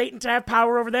want Satan to have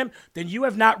power over them, then you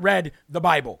have not read the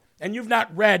Bible and you've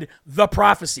not read the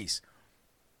prophecies.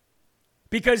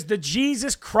 Because the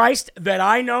Jesus Christ that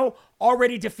I know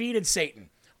already defeated Satan.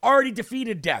 Already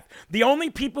defeated death. The only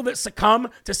people that succumb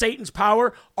to Satan's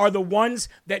power are the ones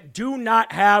that do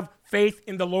not have faith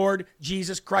in the Lord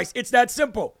Jesus Christ. It's that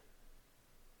simple.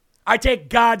 I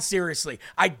take God seriously.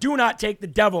 I do not take the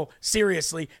devil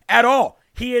seriously at all.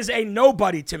 He is a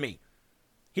nobody to me.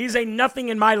 He is a nothing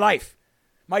in my life.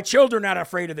 My children are not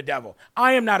afraid of the devil.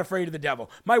 I am not afraid of the devil.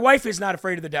 My wife is not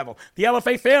afraid of the devil. The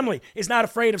LFA family is not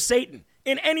afraid of Satan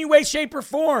in any way, shape, or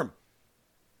form.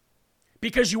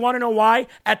 Because you want to know why?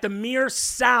 At the mere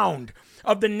sound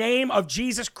of the name of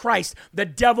Jesus Christ, the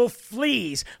devil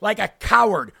flees like a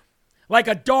coward, like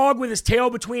a dog with his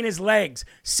tail between his legs.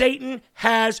 Satan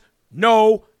has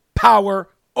no power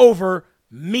over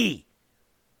me.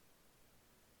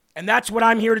 And that's what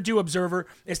I'm here to do, Observer,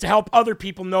 is to help other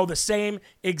people know the same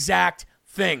exact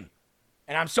thing.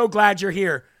 And I'm so glad you're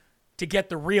here to get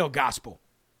the real gospel.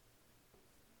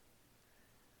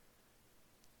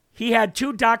 He had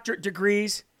 2 doctorate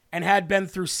degrees and had been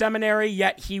through seminary,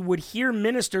 yet he would hear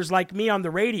ministers like me on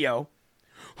the radio,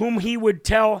 whom he would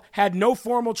tell had no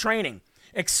formal training,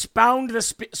 expound the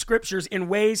scriptures in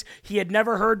ways he had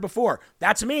never heard before.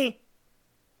 That's me.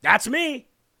 That's me.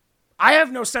 I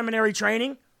have no seminary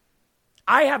training.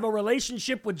 I have a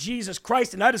relationship with Jesus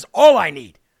Christ, and that is all I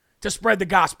need to spread the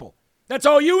gospel. That's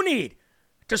all you need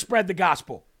to spread the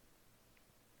gospel.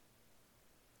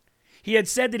 He had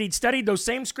said that he'd studied those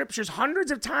same scriptures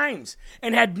hundreds of times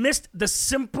and had missed the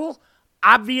simple,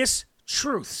 obvious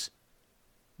truths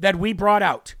that we brought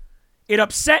out. It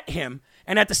upset him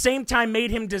and at the same time made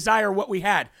him desire what we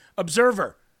had.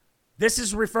 Observer, this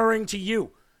is referring to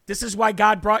you. This is why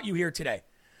God brought you here today.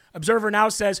 Observer now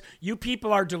says, you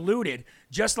people are deluded.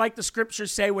 Just like the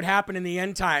scriptures say would happen in the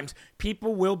end times,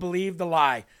 people will believe the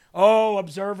lie. Oh,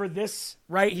 Observer, this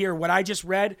right here, what I just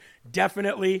read,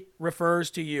 definitely refers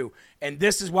to you. And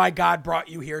this is why God brought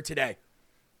you here today.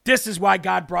 This is why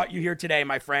God brought you here today,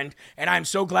 my friend. And I'm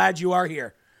so glad you are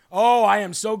here. Oh, I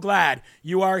am so glad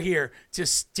you are here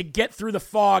to get through the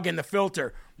fog and the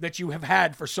filter that you have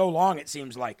had for so long, it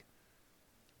seems like.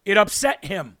 It upset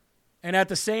him and at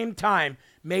the same time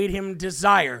made him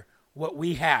desire what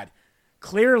we had.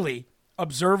 Clearly,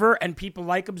 Observer and people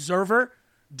like Observer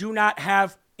do not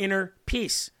have inner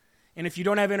peace. And if you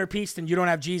don't have inner peace, then you don't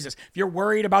have Jesus. If you're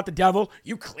worried about the devil,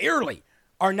 you clearly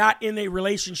are not in a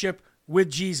relationship with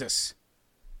Jesus.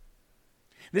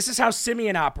 This is how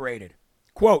Simeon operated.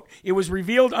 Quote, it was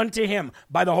revealed unto him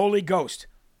by the Holy Ghost.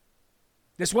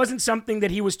 This wasn't something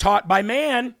that he was taught by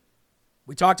man.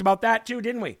 We talked about that too,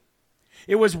 didn't we?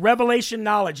 It was revelation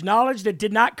knowledge that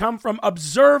did not come from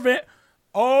observant.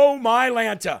 Oh, my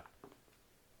Lanta.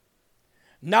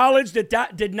 Knowledge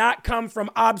that did not come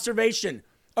from observation.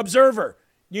 Observer,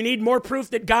 you need more proof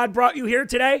that God brought you here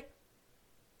today?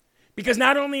 Because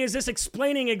not only is this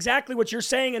explaining exactly what you're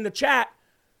saying in the chat,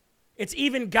 it's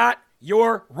even got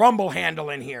your Rumble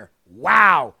handle in here.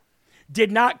 Wow.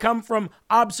 Did not come from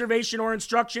observation or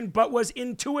instruction, but was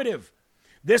intuitive.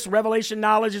 This revelation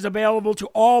knowledge is available to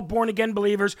all born-again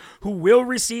believers who will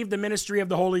receive the ministry of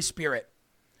the Holy Spirit.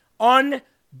 Unbelievable.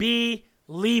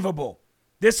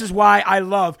 This is why I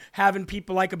love having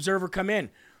people like Observer come in,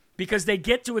 because they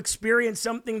get to experience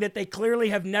something that they clearly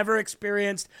have never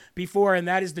experienced before, and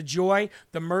that is the joy,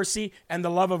 the mercy, and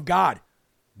the love of God.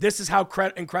 This is how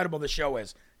incredible the show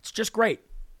is. It's just great.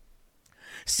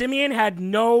 Simeon had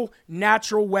no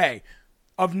natural way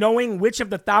of knowing which of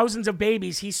the thousands of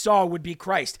babies he saw would be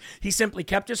Christ. He simply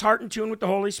kept his heart in tune with the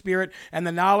Holy Spirit, and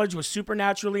the knowledge was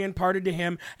supernaturally imparted to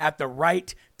him at the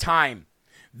right time.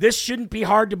 This shouldn't be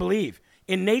hard to believe.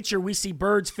 In nature, we see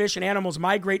birds, fish, and animals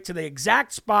migrate to the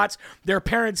exact spots their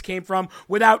parents came from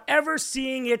without ever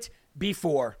seeing it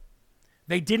before.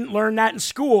 They didn't learn that in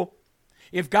school.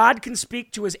 If God can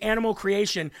speak to his animal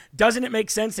creation, doesn't it make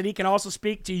sense that he can also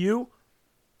speak to you,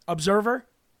 observer?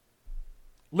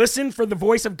 Listen for the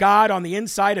voice of God on the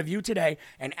inside of you today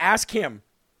and ask him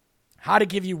how to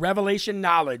give you revelation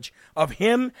knowledge of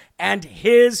him and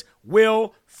his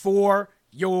will for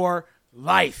your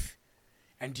life.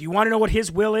 And do you want to know what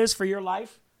his will is for your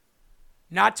life?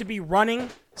 Not to be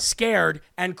running, scared,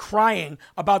 and crying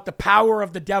about the power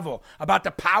of the devil, about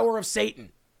the power of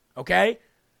Satan, okay?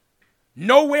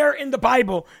 Nowhere in the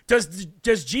Bible does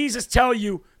Jesus tell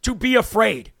you to be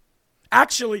afraid.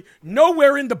 Actually,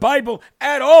 nowhere in the Bible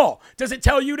at all does it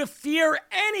tell you to fear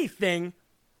anything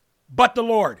but the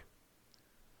Lord.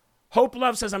 Hope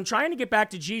Love says, I'm trying to get back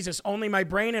to Jesus, only my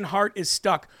brain and heart is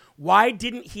stuck. Why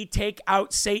didn't he take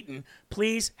out Satan?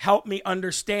 Please help me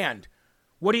understand.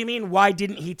 What do you mean, why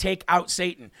didn't he take out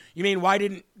Satan? You mean, why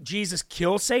didn't Jesus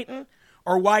kill Satan?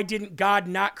 Or why didn't God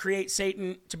not create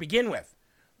Satan to begin with?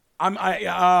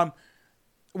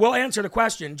 We'll answer the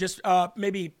question. Just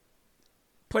maybe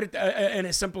put it in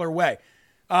a simpler way.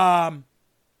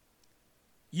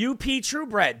 UP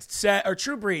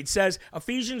Truebreed says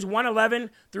Ephesians 1:11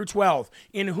 through 12,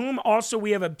 in whom also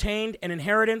we have obtained an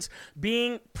inheritance,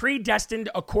 being predestined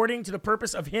according to the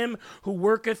purpose of him who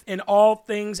worketh in all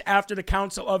things after the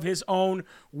counsel of his own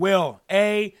will.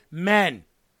 Amen.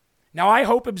 Now, I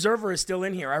hope Observer is still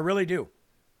in here. I really do.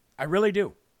 I really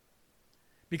do.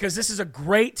 Because this is a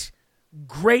great,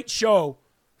 great show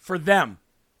for them.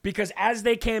 Because as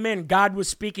they came in, God was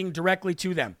speaking directly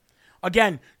to them.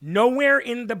 Again, nowhere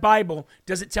in the Bible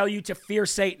does it tell you to fear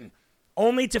Satan,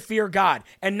 only to fear God,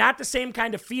 and not the same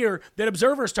kind of fear that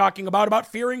Observer is talking about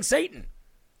fearing Satan.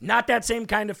 Not that same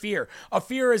kind of fear. A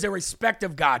fear is a respect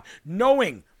of God,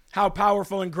 knowing how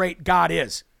powerful and great God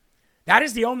is. That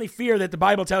is the only fear that the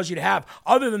Bible tells you to have.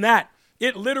 Other than that,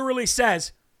 it literally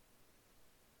says,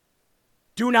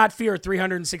 do not fear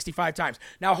 365 times.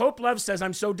 Now, Hope Love says,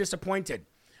 I'm so disappointed.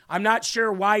 I'm not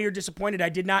sure why you're disappointed. I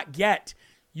did not get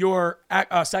your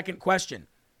second question.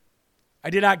 I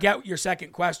did not get your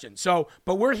second question. So,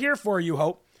 but we're here for you,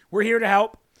 Hope. We're here to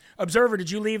help. Observer, did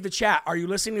you leave the chat? Are you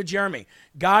listening to Jeremy?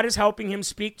 God is helping him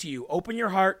speak to you. Open your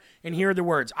heart and hear the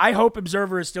words. I hope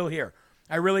Observer is still here.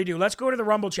 I really do. Let's go to the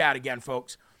Rumble chat again,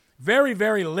 folks. Very,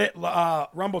 very lit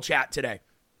Rumble chat today.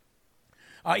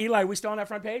 Eli, we still on that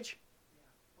front page?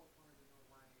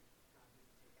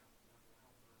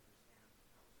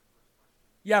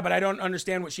 Yeah, but I don't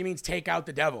understand what she means, take out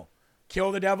the devil.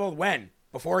 Kill the devil when?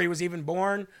 Before he was even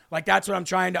born? Like, that's what I'm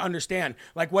trying to understand.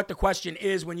 Like, what the question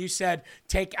is when you said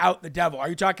take out the devil. Are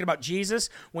you talking about Jesus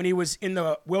when he was in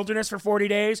the wilderness for 40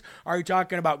 days? Are you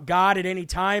talking about God at any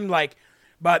time? Like,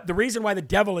 but the reason why the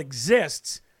devil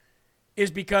exists is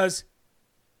because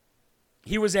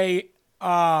he was an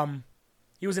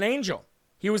angel.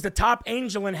 He was the top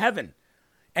angel in heaven,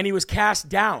 and he was cast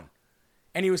down.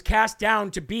 And he was cast down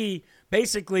to be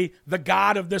basically the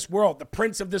God of this world, the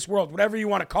prince of this world, whatever you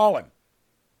want to call him,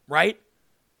 right?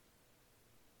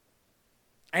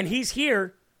 And he's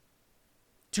here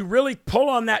to really pull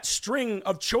on that string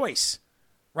of choice,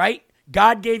 right?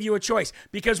 God gave you a choice,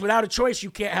 because without a choice, you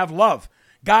can't have love.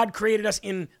 God created us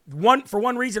for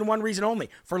one reason only,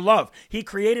 for love. He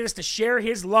created us to share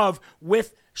his love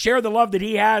share the love that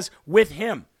he has with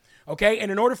him. Okay,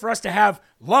 and in order for us to have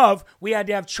love, we had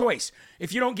to have choice.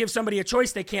 If you don't give somebody a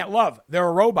choice, they can't love. They're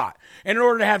a robot. And in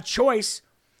order to have choice,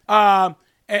 and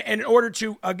in order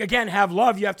to, again, have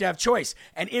love, you have to have choice.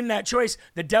 And in that choice,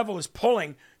 the devil is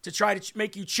pulling to try to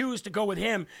make you choose to go with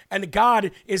him. And the God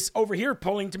is over here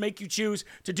pulling to make you choose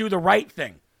to do the right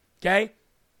thing. Okay?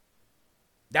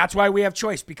 That's why we have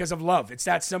choice, because of love. It's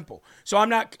that simple. So I'm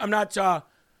not,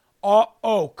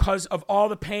 because of all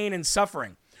the pain and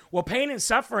suffering. Well, pain and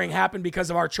suffering happened because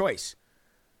of our choice.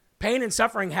 Pain and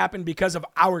suffering happened because of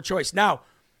our choice. Now,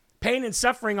 pain and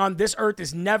suffering on this earth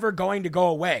is never going to go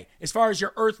away as far as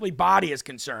your earthly body is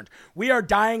concerned. We are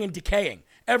dying and decaying.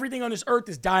 Everything on this earth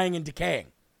is dying and decaying.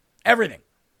 Everything.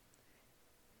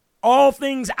 All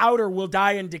things outer will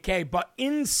die and decay, but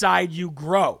inside you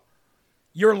grow.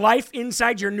 Your life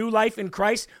inside, your new life in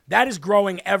Christ, that is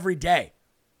growing every day.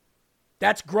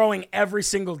 That's growing every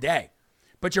single day.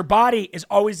 But your body is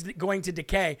always going to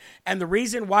decay. And the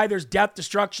reason why there's death,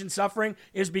 destruction, suffering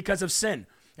is because of sin.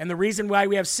 And the reason why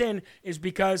we have sin is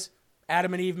because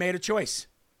Adam and Eve made a choice.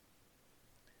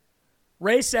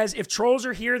 Ray says, if trolls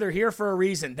are here, they're here for a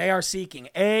reason. They are seeking.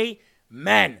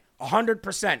 Amen.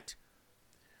 100%.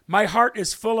 My heart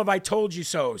is full of I told you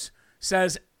so's,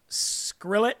 says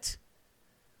Skrillet.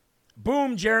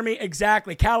 Boom, Jeremy,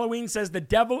 exactly. Halloween says the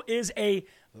devil is a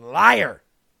liar.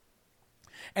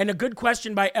 And a good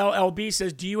question by LLB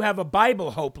says, do you have a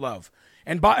Bible, Hope Love?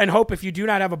 And Hope, if you do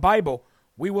not have a Bible,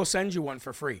 we will send you one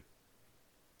for free.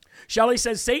 Shelley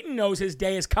says, Satan knows his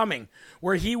day is coming,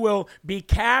 where he will be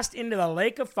cast into the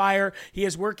lake of fire. He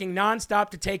is working nonstop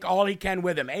to take all he can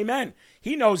with him. Amen.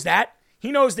 He knows that.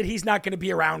 He knows that he's not going to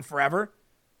be around forever.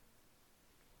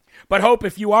 But Hope,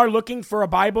 if you are looking for a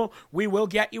Bible, we will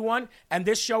get you one. And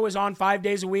this show is on 5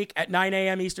 days a week at 9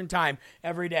 a.m. Eastern Time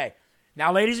every day.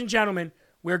 Now, ladies and gentlemen,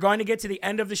 we're going to get to the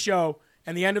end of the show.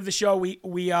 And the end of the show, we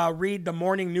read the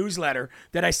morning newsletter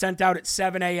that I sent out at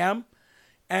 7 a.m.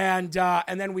 And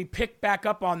then we pick back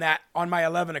up on that on my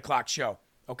 11 o'clock show.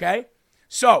 Okay?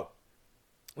 So,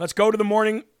 let's go to the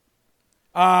morning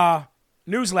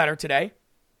newsletter today,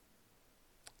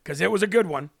 because it was a good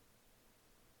one.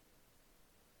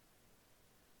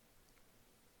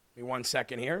 Give me 1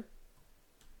 second here.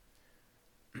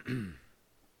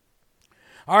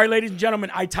 All right, ladies and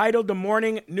gentlemen, I titled the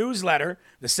morning newsletter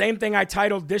the same thing I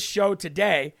titled this show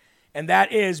today, and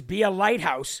that is Be a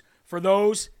Lighthouse for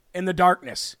Those in the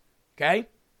Darkness. Okay?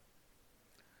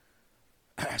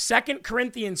 2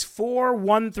 Corinthians 4,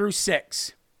 1 through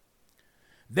 6.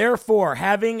 Therefore,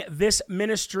 having this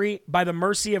ministry by the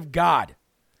mercy of God,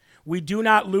 we do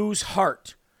not lose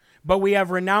heart, but we have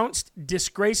renounced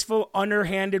disgraceful,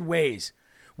 underhanded ways.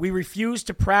 We refuse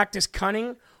to practice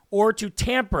cunning or to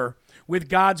tamper with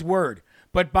God's word,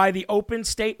 but by the open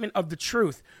statement of the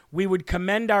truth, we would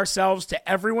commend ourselves to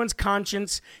everyone's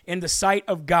conscience in the sight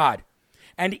of God.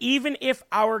 And even if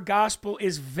our gospel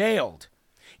is veiled,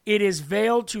 it is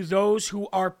veiled to those who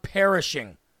are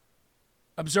perishing.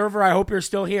 Observer, I hope you're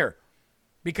still here.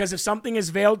 Because if something is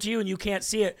veiled to you and you can't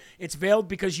see it, it's veiled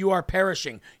because you are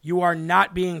perishing. You are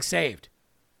not being saved.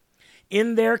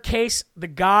 In their case, the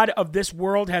God of this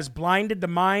world has blinded the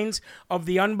minds of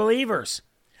the unbelievers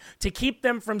to keep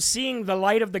them from seeing the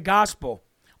light of the gospel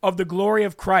of the glory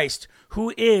of Christ,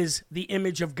 who is the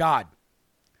image of God.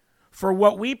 For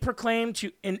what we proclaim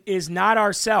is not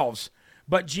ourselves,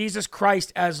 but Jesus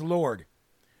Christ as Lord,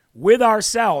 with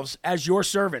ourselves as your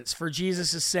servants for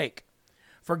Jesus' sake.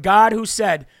 For God, who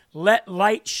said, let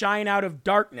light shine out of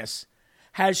darkness,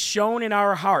 has shone in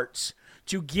our hearts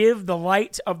to give the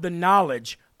light of the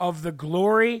knowledge of the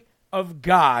glory of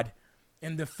God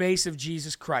in the face of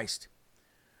Jesus Christ.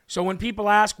 So when people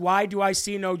ask, why do I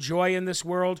see no joy in this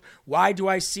world? Why do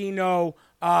I see no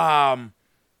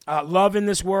love in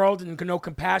this world and no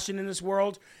compassion in this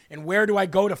world? And where do I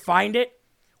go to find it?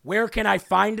 Where can I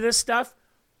find this stuff?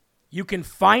 You can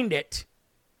find it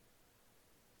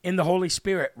in the Holy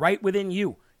Spirit, right within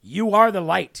you. You are the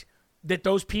light that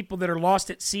those people that are lost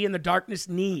at sea in the darkness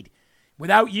need.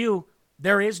 Without you,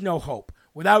 there is no hope.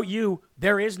 Without you,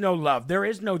 there is no love. There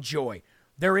is no joy.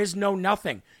 There is no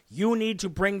nothing. You need to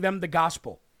bring them the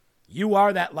gospel. You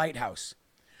are that lighthouse.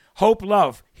 Hope,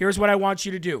 love. Here's what I want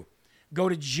you to do. Go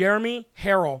to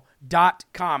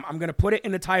jeremyharrell.com. I'm going to put it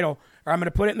in the title, or I'm going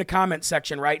to put it in the comment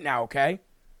section right now, okay?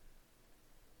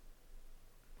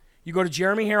 You go to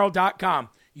jeremyharrell.com.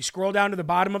 You scroll down to the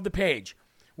bottom of the page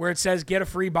where it says get a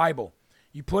free Bible.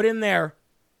 You put in there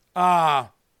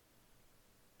what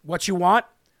you want.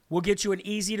 We'll get you an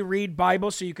easy-to-read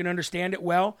Bible so you can understand it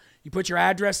well. You put your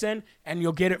address in, and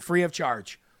you'll get it free of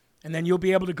charge. And then you'll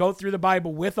be able to go through the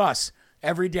Bible with us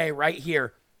every day right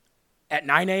here at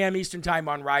 9 a.m. Eastern Time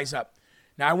on Rise Up.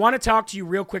 Now, I want to talk to you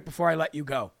real quick before I let you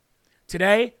go.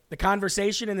 Today, the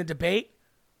conversation and the debate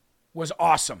was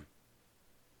awesome.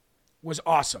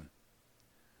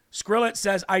 Skrillet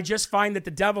says, I just find that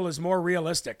the devil is more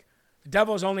realistic. The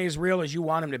devil is only as real as you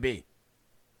want him to be.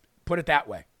 Put it that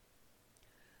way.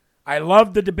 I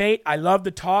love the debate. I love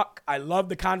the talk. I love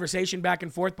the conversation back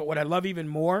and forth. But what I love even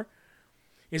more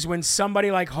is when somebody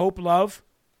like Hope, Love,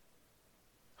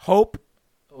 I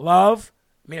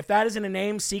mean, if that isn't a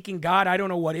name, seeking God, I don't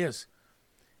know what is.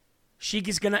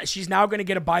 She's now going to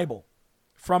get a Bible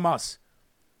from us.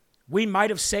 We might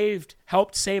have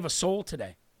helped save a soul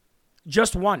today.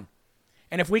 Just one.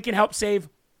 And if we can help save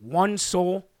one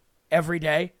soul every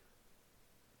day,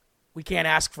 we can't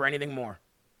ask for anything more.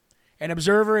 And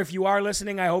Observer, if you are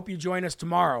listening, I hope you join us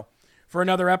tomorrow for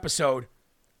another episode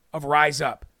of Rise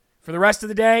Up. For the rest of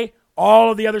the day, all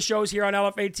of the other shows here on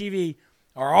LFA TV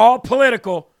are all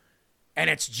political, and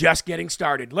it's just getting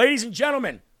started. Ladies and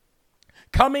gentlemen,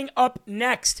 coming up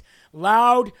next,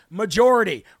 Loud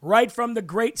Majority, right from the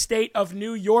great state of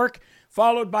New York,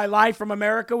 followed by Live from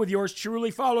America with yours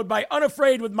truly, followed by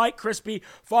Unafraid with Mike Crispy,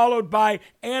 followed by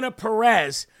Anna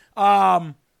Perez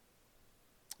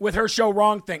with her show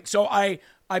Wrong Thing. So I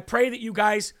pray that you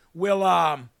guys will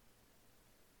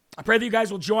I pray that you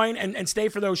guys will join and stay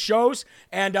for those shows.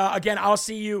 And again, I'll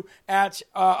see you at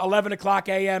 11 o'clock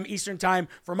a.m. Eastern Time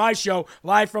for my show,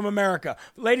 Live from America.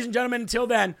 Ladies and gentlemen, until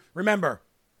then, remember,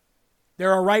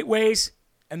 there are right ways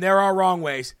and there are wrong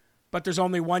ways, but there's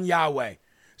only one Yahweh.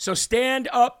 So stand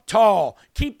up tall.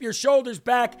 Keep your shoulders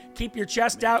back. Keep your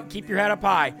chest out. Keep your head up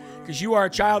high, because you are a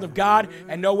child of God,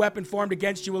 and no weapon formed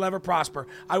against you will ever prosper.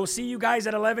 I will see you guys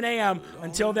at 11 a.m.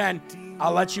 Until then,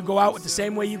 I'll let you go out with the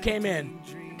same way you came in,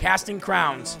 casting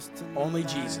crowns. Only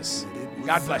Jesus.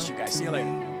 God bless you guys. See you later.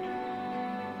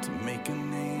 To make a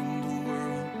name the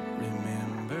world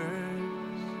remembers,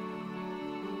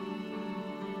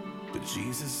 but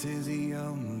Jesus is the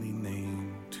only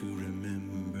name to remember.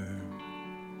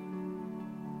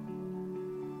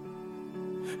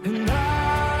 And